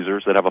Plus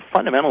users that have a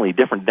fundamentally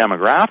different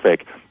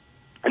demographic,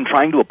 and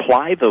trying to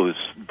apply those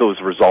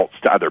results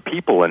to other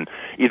people. And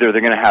either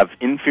they're going to have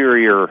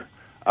inferior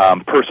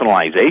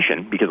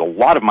personalization, because a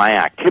lot of my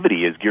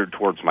activity is geared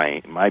towards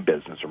my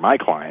business or my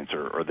clients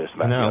or this,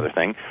 that, and the other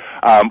thing,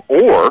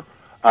 or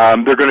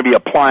They're going to be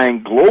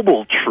applying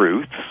global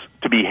truths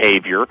to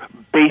behavior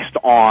based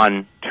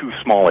on too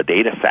small a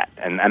data set,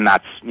 and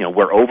that's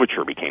where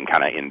Overture became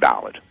kind of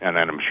invalid. And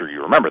then I'm sure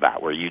you remember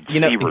that, where you'd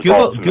see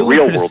results in the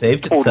real world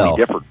totally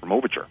different from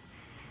Overture.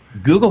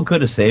 Google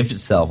could have saved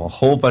itself a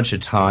whole bunch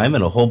of time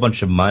and a whole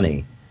bunch of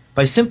money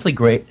by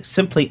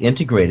simply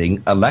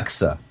integrating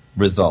Alexa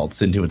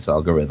results into its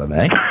algorithm,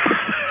 eh?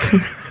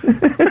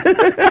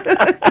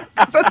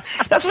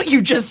 That's what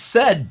you just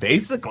said,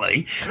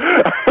 basically.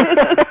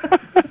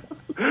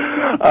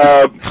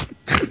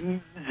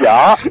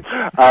 Yeah.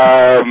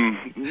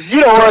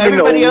 So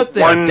everybody out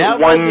there,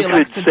 one the could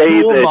Alexa say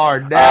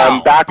toolbar that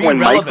now. back Be when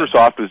relevant.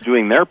 Microsoft was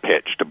doing their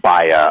pitch to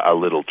buy a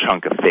little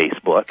chunk of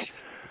Facebook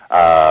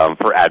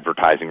for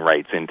advertising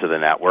rights into the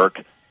network,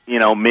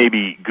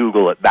 maybe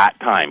Google at that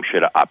time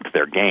should have upped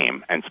their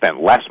game and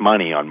spent less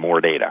money on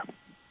more data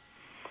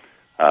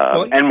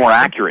and more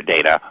accurate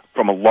data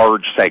from a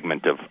large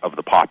segment of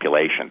the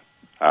population,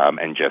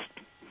 and just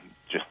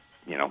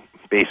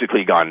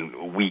basically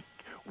gone, we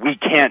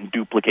can't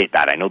duplicate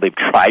that. I know they've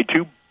tried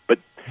to, but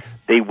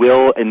they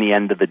will, in the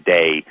end of the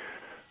day,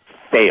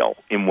 fail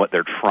in what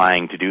they're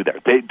trying to do there.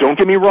 Don't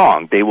get me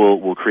wrong. They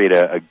will create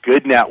a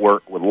good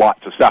network with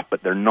lots of stuff,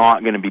 but they're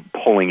not going to be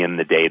pulling in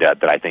the data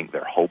that I think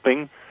they're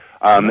hoping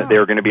that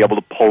they're going to be able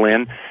to pull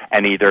in.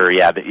 And either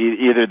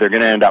they're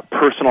going to end up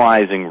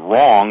personalizing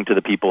wrong to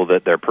the people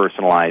that they're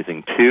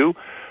personalizing to,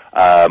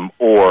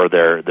 or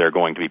they're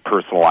going to be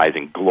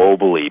personalizing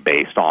globally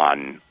based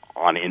on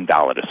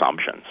invalid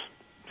assumptions.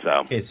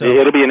 So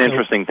it'll be an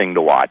interesting thing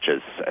to watch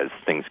as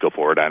things go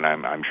forward, and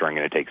I'm sure I'm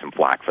going to take some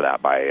flack for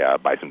that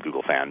by some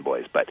Google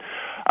fanboys, but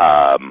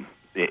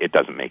it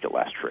doesn't make it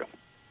less true.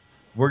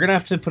 We're going to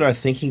have to put our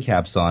thinking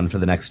caps on for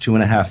the next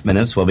 2.5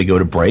 minutes while we go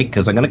to break,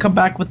 because I'm going to come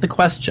back with the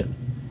question.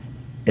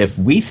 If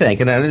we think,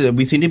 and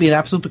we seem to be in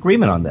absolute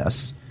agreement on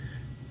this,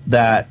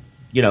 that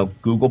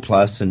Google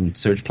Plus and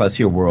Search Plus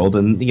Your World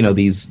and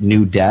these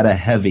new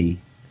data-heavy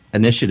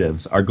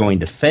initiatives are going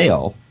to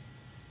fail,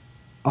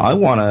 I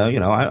want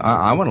to,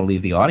 I want to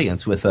leave the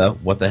audience with a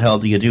 "what the hell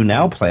do you do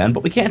now" plan,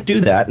 but we can't do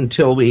that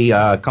until we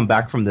come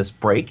back from this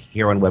break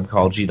here on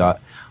Webcology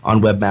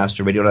on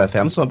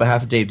WebmasterRadio.fm. So on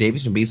behalf of Dave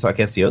Davies from Beanstalk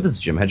SEO, this is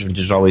Jim Hedger from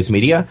Digital Always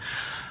Media.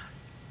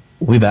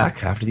 We'll be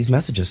back after these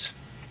messages.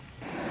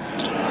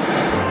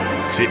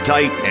 Sit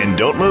tight and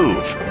don't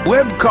move.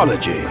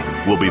 Webcology.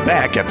 We'll be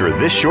back after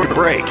this short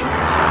break.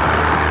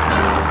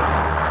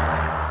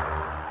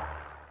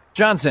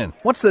 Johnson,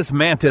 what's this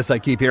Mantis I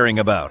keep hearing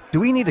about? Do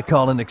we need to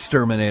call an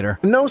exterminator?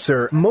 No,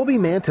 sir. Moby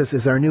Mantis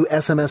is our new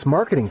SMS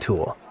marketing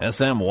tool.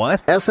 SM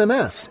what?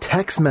 SMS,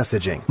 text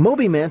messaging.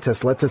 Moby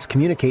Mantis lets us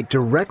communicate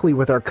directly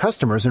with our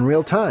customers in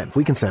real time.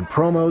 We can send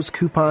promos,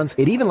 coupons.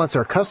 It even lets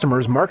our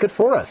customers market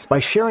for us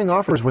by sharing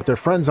offers with their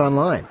friends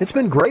online. It's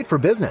been great for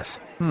business.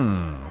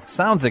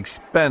 Sounds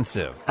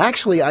expensive.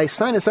 Actually, I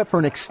signed us up for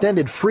an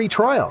extended free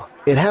trial.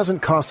 It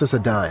hasn't cost us a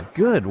dime.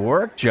 Good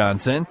work,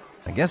 Johnson.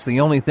 I guess the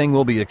only thing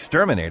we'll be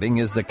exterminating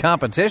is the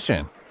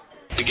competition.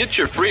 To get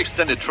your free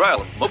extended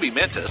trial of Moby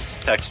Mantis,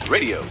 text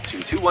radio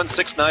to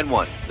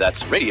 21691.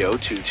 That's radio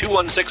to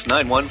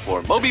 21691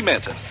 for Moby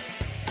Mantis.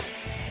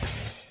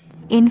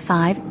 In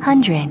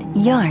 500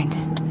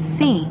 yards,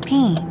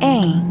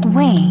 CPA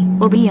Way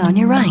will be on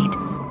your right.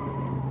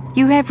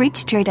 You have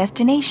reached your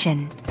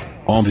destination.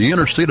 On the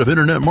interstate of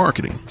internet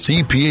marketing,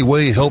 CPA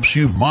Way helps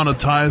you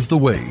monetize the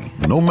way,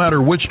 no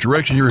matter which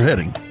direction you're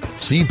heading.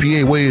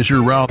 CPA Way is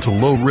your route to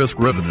low-risk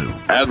revenue.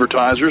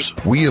 Advertisers,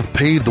 we have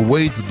paved the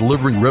way to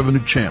delivering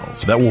revenue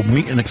channels that will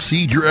meet and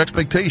exceed your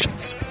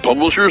expectations.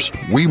 Publishers,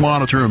 we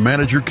monitor and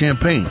manage your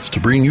campaigns to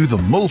bring you the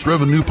most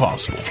revenue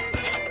possible.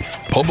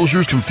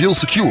 Publishers can feel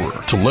secure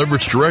to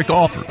leverage direct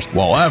offers,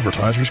 while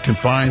advertisers can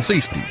find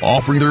safety,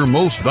 offering their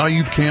most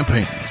valued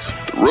campaigns.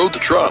 The road to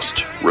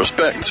trust,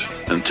 respect,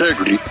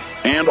 integrity,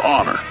 and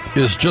honor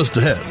is just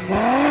ahead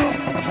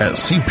at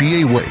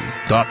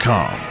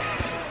CPAway.com.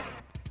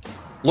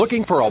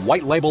 Looking for a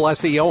white label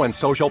SEO and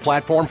social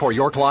platform for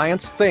your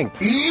clients? Think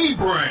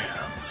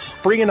eBrands.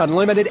 Free and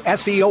unlimited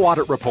SEO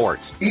audit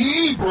reports.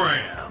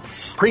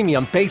 eBrands.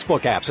 Premium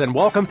Facebook apps and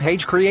welcome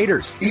page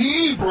creators.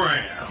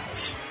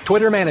 eBrands.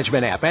 Twitter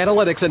management app,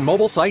 analytics, and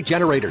mobile site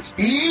generators.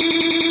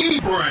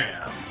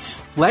 eBrands.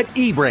 Let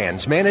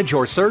eBrands manage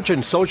your search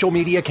and social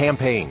media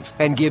campaigns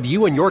and give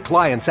you and your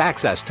clients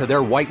access to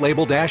their white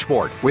label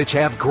dashboard, which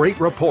have great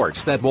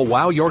reports that will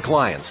wow your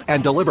clients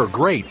and deliver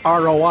great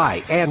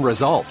ROI and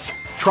results.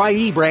 Try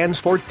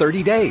eBrands for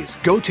 30 days.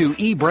 Go to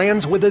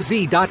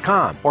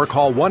eBrandsWithAZ.com or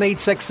call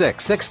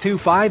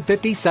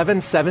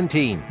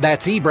 1-866-625-5717.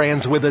 That's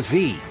eBrands with a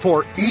Z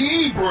for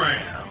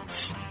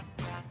eBrands.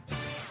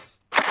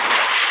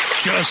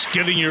 Just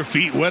getting your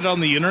feet wet on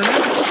the internet?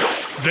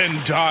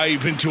 Then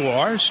dive into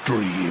our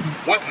stream.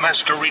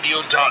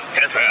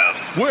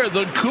 WebmasterRadio.fm. We're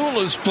the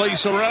coolest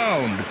place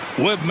around.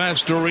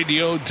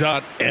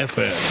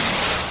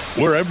 WebmasterRadio.fm.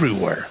 We're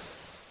everywhere.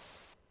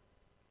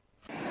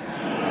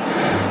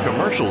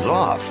 commercials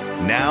off.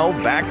 Now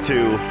back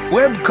to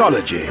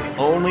Webcology,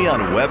 only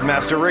on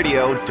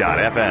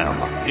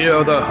WebmasterRadio.fm. Here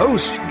are the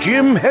hosts,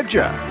 Jim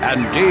Hedger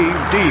and Dave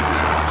Davies.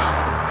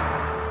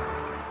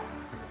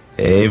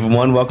 Hey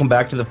everyone, welcome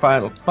back to the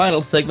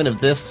final segment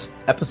of this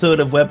episode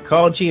of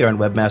Webcology here on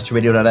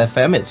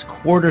WebmasterRadio.fm. It's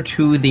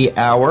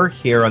 1:45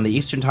 here on the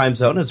Eastern Time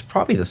Zone. It's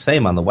probably the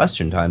same on the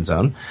Western Time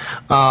Zone.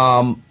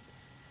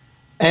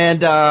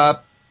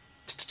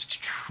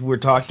 We're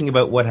talking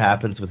about what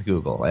happens with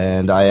Google,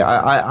 and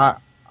I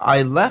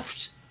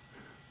left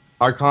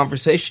our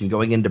conversation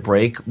going into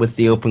break with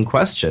the open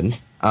question: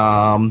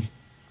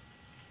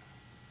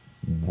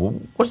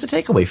 what's the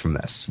takeaway from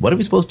this? What are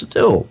we supposed to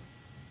do?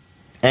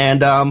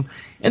 And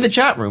in the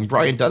chat room,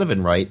 Brian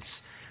Donovan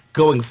writes,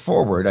 going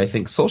forward, I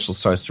think social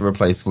starts to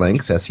replace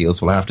links.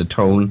 SEOs will have to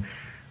tone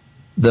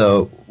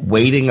the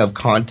weighting of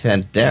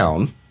content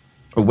down,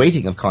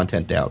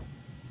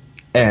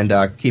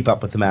 and keep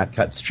up with the Matt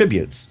Cutts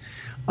tributes.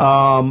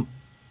 I'm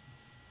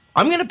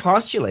going to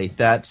postulate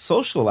that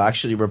social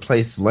actually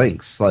replaced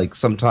links like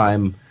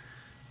sometime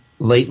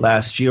late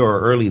last year or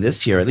early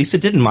this year. At least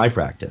it did in my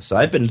practice.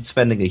 I've been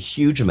spending a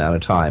huge amount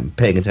of time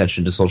paying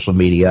attention to social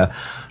media,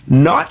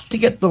 not to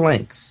get the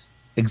links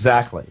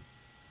exactly,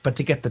 but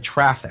to get the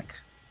traffic.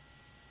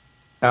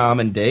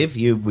 And Dave,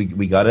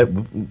 we got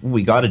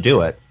to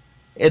do it.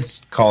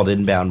 It's called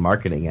inbound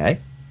marketing, eh?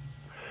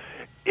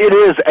 It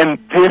is, and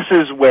this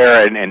is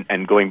where,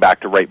 and going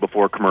back to right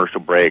before commercial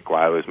break,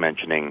 while I was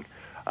mentioning,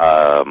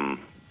 head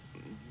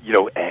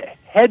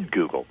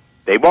Google.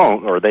 They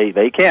won't, or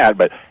they can't,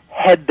 but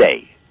had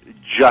they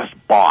just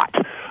bought,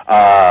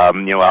 a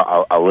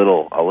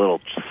little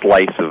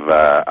slice of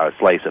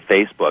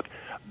Facebook,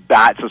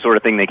 that's the sort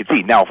of thing they could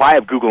see. Now, if I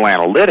have Google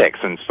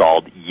Analytics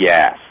installed,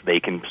 yes,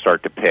 they can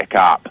start to pick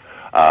up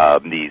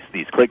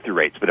these click-through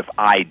rates. But if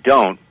I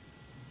don't,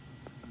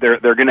 they're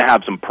going to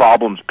have some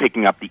problems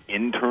picking up the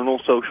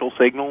internal social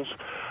signals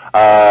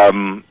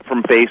from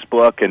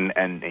Facebook and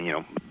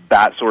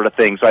that sort of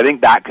thing. So I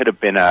think that could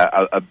have been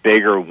a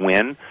bigger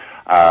win,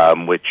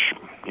 which,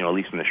 at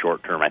least in the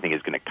short term, I think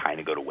is going to kind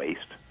of go to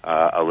waste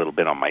a little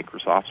bit on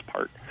Microsoft's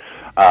part.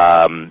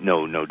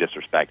 No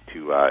disrespect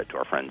to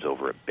our friends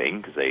over at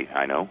Bing, because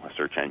I know a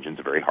search engine's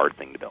a very hard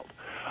thing to build,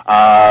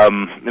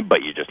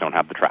 but you just don't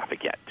have the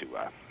traffic yet to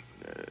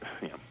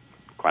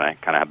kind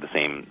of have the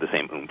same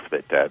oomph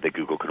that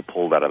Google could have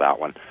pulled out of that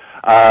one.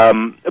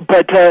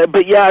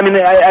 But yeah, I mean,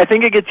 I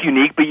think it gets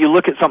unique. But you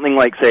look at something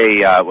like,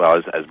 say,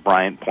 as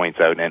Brian points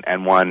out,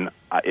 and one,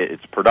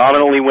 it's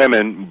predominantly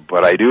women,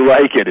 but I do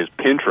like it, is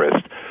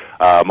Pinterest.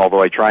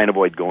 Although I try and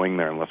avoid going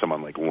there unless I'm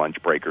on like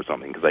lunch break or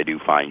something, because I do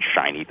find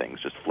shiny things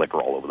just flicker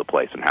all over the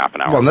place in half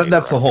an hour. Well,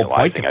 that's the whole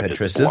point of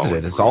Pinterest, isn't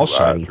it? It's all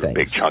shiny things. A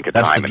big chunk of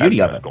that's time, the beauty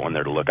and I'm just going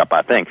there to look up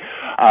that thing.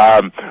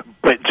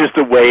 But just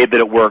the way that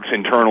it works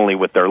internally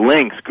with their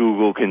links,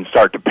 Google can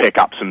start to pick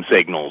up some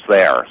signals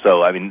there.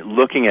 So, I mean,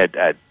 looking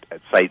at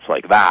sites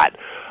like that,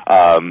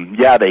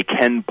 they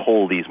can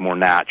pull these more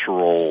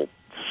natural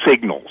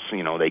signals.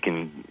 They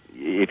can,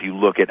 if you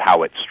look at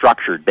how it's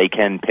structured, they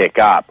can pick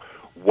up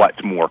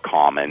what's more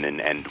common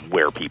and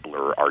where people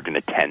are going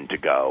to tend to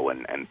go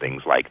and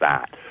things like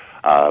that.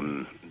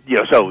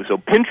 So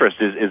Pinterest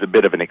is a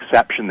bit of an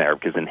exception there,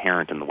 because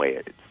inherent in the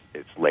way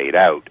it's laid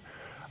out,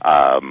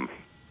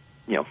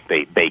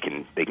 they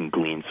can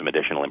glean some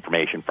additional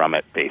information from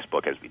it.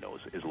 Facebook, as we know,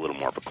 is a little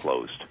more of a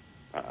closed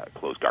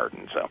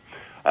garden. So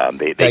one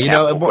more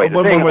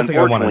thing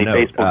I want to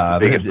note: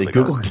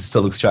 Google can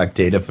still extract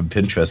data from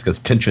Pinterest because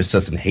Pinterest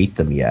doesn't hate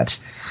them yet.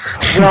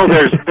 Well,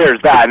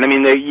 there's that, and I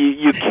mean,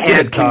 you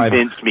can't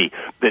convince me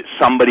that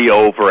somebody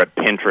over at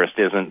Pinterest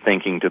isn't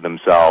thinking to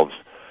themselves,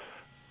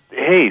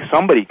 "Hey,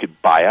 somebody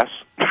could buy us."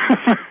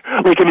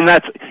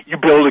 You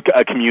build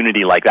a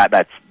community like that.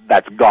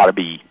 That's got to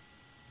be.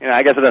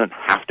 I guess it doesn't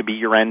have to be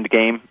your end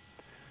game.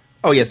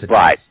 Oh yes, it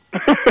does.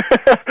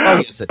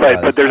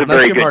 But there's a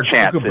very good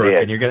chance it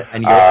is.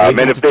 And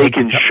if they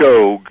can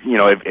show,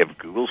 if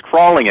Google's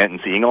crawling it and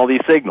seeing all these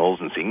signals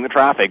and seeing the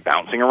traffic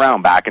bouncing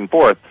around back and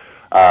forth,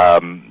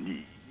 or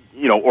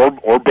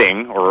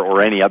Bing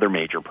or any other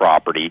major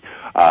property,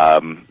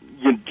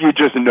 you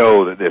just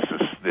know that this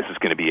is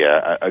going to be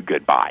a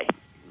good buy,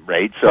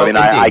 right? So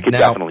I could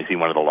definitely see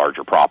one of the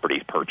larger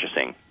properties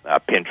purchasing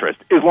Pinterest,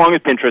 as long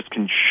as Pinterest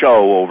can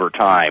show over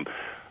time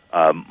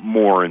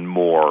more and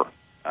more.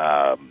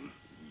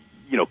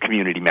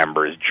 Community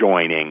members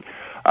joining,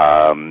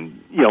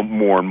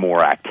 more and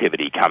more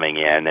activity coming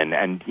in,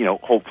 and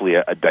hopefully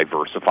a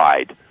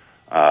diversified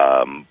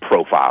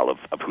profile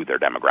of who their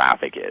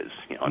demographic is.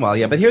 Well,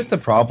 yeah, but here's the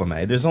problem,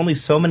 There's only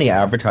so many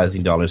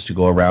advertising dollars to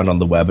go around on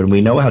the web, and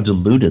we know how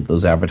diluted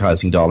those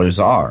advertising dollars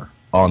are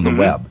on the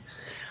web.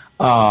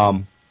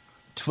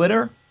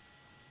 Twitter,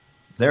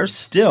 they're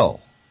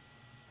still,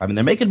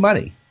 they're making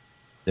money.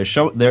 They're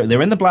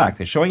in the black.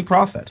 They're showing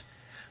profit,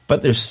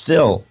 but they're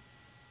still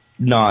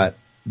not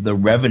the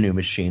revenue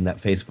machine that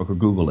Facebook or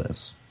Google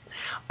is.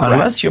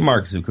 Unless you're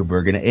Mark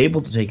Zuckerberg and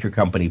able to take your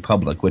company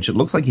public, which it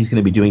looks like he's going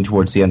to be doing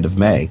towards the end of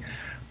May,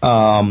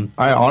 I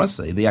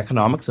honestly, the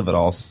economics of it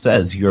all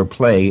says your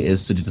play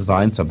is to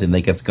design something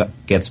that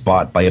gets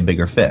bought by a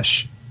bigger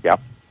fish. Yep.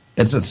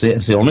 It's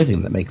the only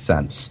thing that makes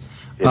sense.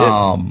 It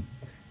is.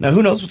 Now,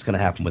 who knows what's going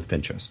to happen with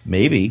Pinterest?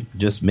 Maybe,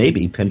 just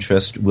maybe,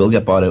 Pinterest will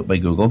get bought out by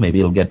Google. Maybe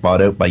it'll get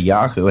bought out by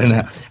Yahoo.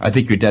 And I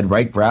think you're dead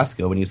right,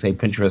 Brasco, when you say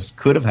Pinterest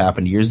could have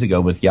happened years ago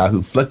with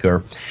Yahoo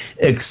Flickr,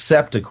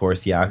 except, of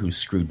course, Yahoo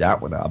screwed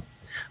that one up.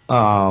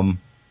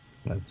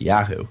 That's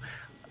Yahoo.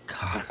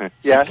 God.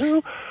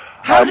 Yahoo?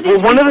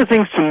 Well, one of the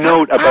things to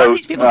note about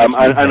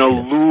an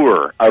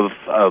allure of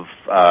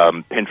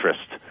Pinterest,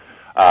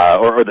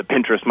 or that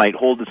Pinterest might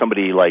hold to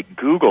somebody like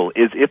Google,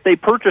 is if they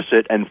purchase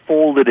it and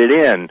folded it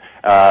in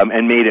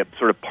and made it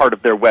sort of part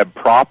of their web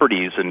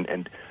properties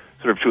and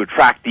sort of to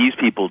attract these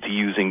people to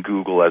using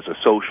Google as a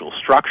social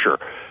structure,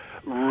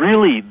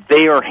 really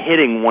they are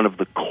purchasing one of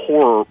the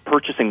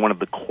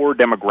core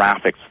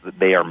demographics that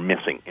they are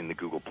missing in the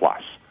Google+.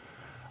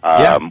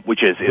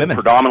 Which is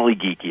predominantly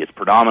geeky, it's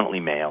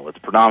predominantly male, it's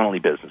predominantly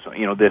business,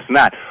 this and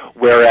that.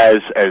 Whereas,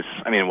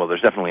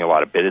 there's definitely a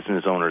lot of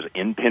business owners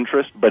in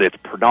Pinterest, but it's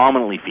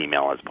predominantly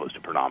female as opposed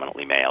to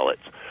predominantly male.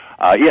 It's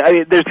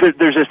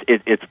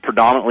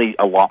predominantly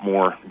a lot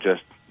more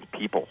just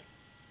people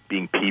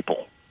being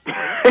people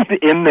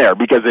in there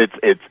because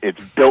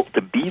it's built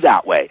to be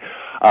that way.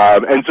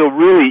 And so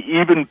really,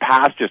 even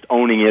past just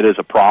owning it as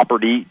a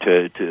property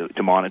to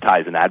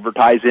monetize and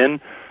advertise in,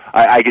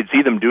 I could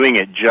see them doing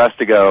it just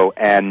to go,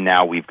 and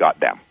now we've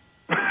got them.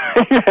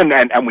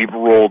 and we've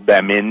rolled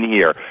them in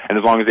here. And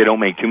as long as they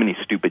don't make too many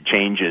stupid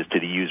changes to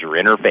the user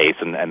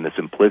interface and the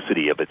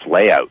simplicity of its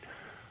layout,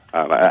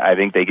 I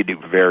think they could do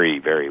very,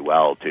 very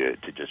well to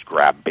just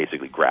grab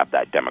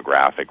that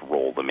demographic,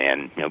 roll them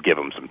in, give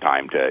them some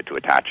time to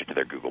attach it to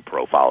their Google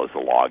profile as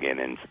the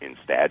login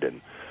instead. And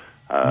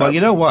well,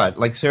 you know what?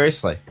 Like,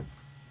 seriously.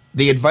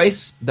 The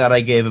advice that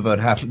I gave about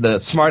the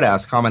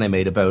smart-ass comment I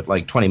made about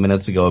 20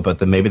 minutes ago about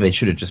maybe they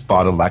should have just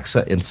bought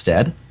Alexa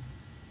instead,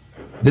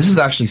 this is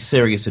actually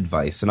serious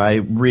advice, and I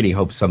really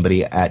hope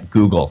somebody at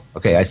Google,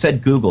 okay, I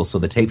said Google, so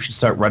the tape should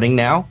start running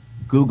now.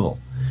 Google.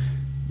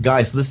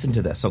 Guys, listen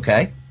to this,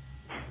 okay?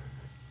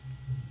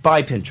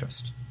 Buy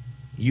Pinterest.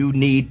 You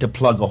need to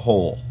plug a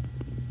hole.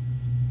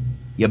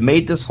 You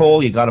made this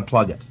hole, you got to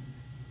plug it.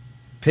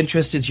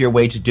 Pinterest is your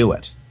way to do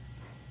it.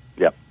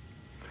 Yep.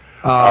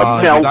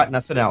 Now, you got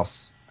nothing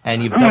else,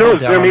 and you've who knows?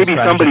 There may be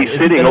somebody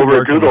sitting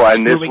over at Google,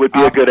 and this would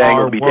be a good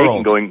angle to be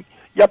taking. Going,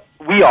 yep,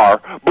 we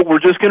are, but we're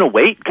just going to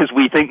wait because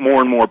we think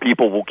more and more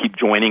people will keep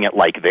joining it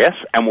like this,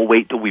 and we'll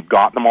wait till we've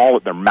got them all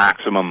at their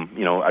maximum,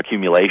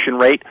 accumulation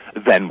rate.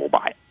 Then we'll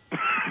buy it.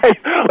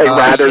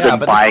 Rather than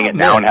buying it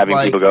now and having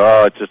people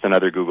go, oh, it's just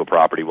another Google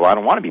property. Well, I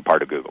don't want to be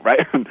part of Google, right?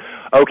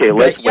 Okay,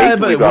 let's wait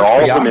till we've got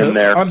all of them in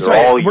there.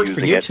 They're all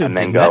using it, and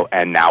then go,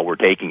 and now we're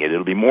taking it.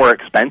 It'll be more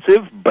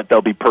expensive, but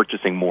they'll be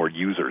purchasing more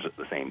users at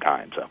the same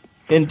time. So,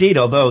 indeed,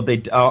 although they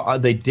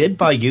did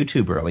buy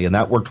YouTube early, and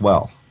that worked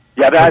well.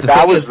 Yeah,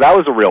 that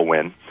was a real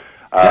win.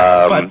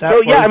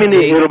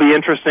 It'll be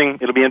interesting.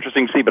 It'll be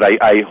interesting to see, but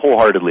I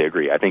wholeheartedly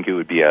agree. I think it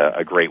would be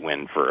a great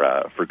win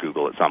for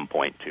Google at some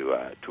point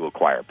to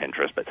acquire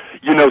Pinterest. But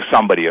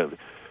somebody,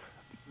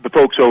 the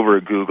folks over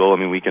at Google. I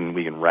mean, we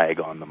can rag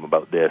on them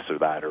about this or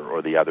that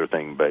or the other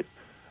thing, but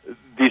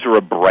these are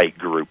a bright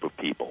group of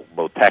people,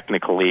 both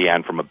technically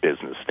and from a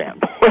business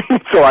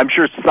standpoint. So I'm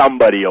sure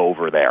somebody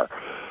over there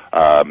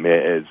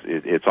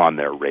it's on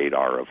their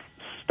radar of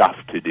stuff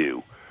to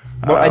do.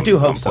 Well, I do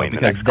hope so,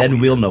 because then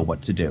we'll know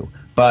what to do.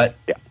 But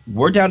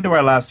we're down to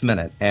our last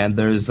minute, and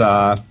there's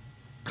a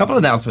couple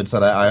of announcements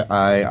that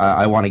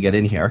I want to get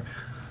in here.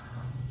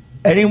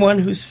 Anyone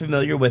who's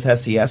familiar with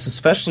SES,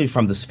 especially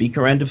from the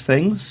speaker end of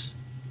things,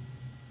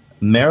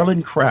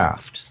 Marilyn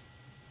Kraft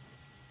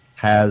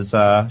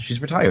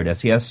she's retired.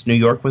 SES New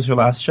York was her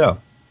last show.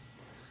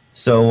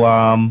 So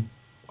on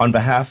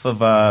behalf of,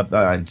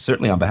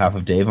 certainly on behalf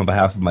of Dave, on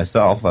behalf of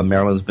myself,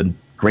 Marilyn's been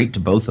great to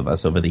both of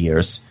us over the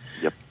years.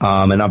 Yep.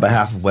 And on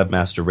behalf of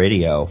Webmaster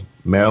Radio,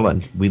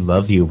 Marilyn, we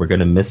love you. We're going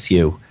to miss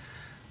you.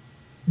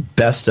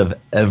 Best of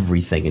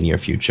everything in your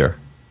future.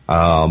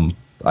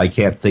 I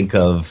can't think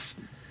of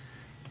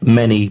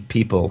many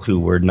people who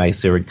were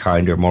nicer and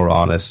kinder, more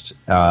honest,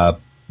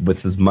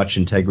 with as much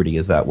integrity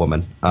as that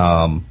woman.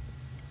 And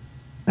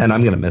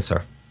I'm going to miss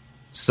her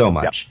so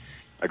much.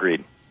 Yep.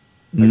 Agreed.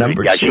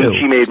 Number two.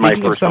 She made my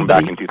first one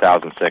back in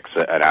 2006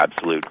 an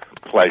absolute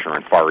pleasure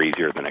and far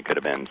easier than it could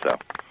have been. So,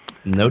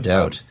 no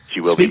doubt. She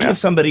will Speaking of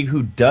somebody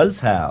who does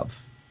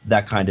have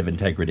that kind of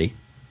integrity,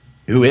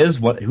 who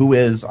is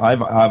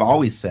I've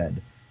always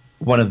said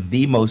one of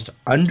the most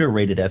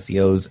underrated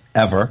SEOs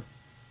ever.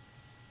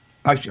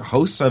 Actually,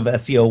 host of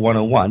SEO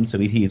 101, so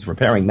he's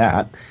repairing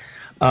that.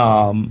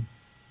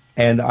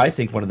 And I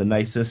think one of the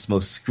nicest,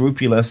 most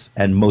scrupulous,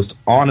 and most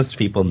honest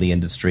people in the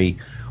industry,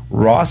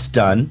 Ross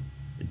Dunn.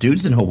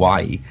 Dude's in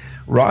Hawaii.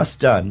 Ross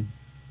Dunn.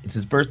 It's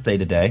his birthday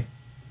today.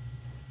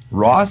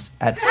 Ross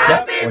at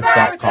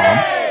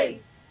stepforth.com.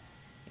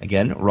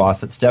 Again,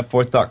 Ross at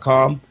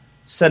stepforth.com.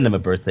 Send him a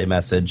birthday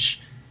message.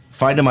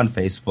 Find him on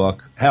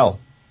Facebook. Hell,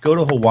 go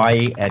to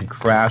Hawaii and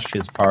crash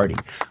his party.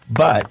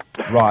 But,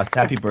 Ross,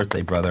 happy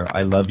birthday, brother.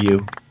 I love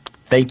you.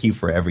 Thank you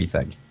for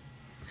everything.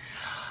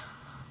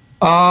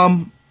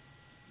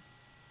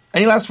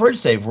 Any last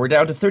words, Dave? We're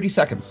down to 30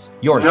 seconds.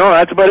 Yours. No,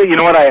 that's about it. You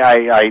know what?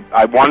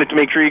 I wanted to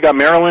make sure you got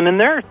Marilyn in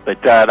there,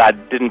 but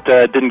that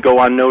didn't go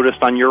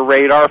unnoticed on your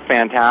radar.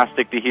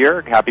 Fantastic to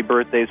hear. Happy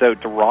birthdays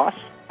out to Ross.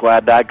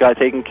 Glad that got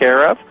taken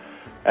care of.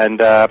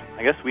 And I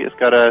guess we just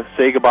got to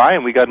say goodbye,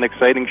 and we got an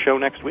exciting show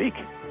next week.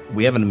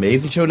 We have an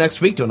amazing show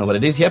next week. Don't know what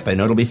it is yet, but I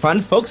know it'll be fun.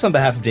 Folks, on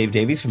behalf of Dave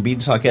Davies from Beat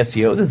Talk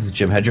SEO, this is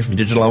Jim Hedger from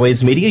Digital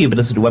Always Media. You've been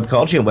listening to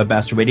Webcology on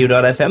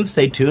webmasterradio.fm.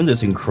 Stay tuned.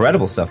 There's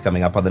incredible stuff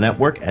coming up on the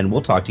network, and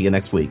we'll talk to you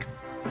next week.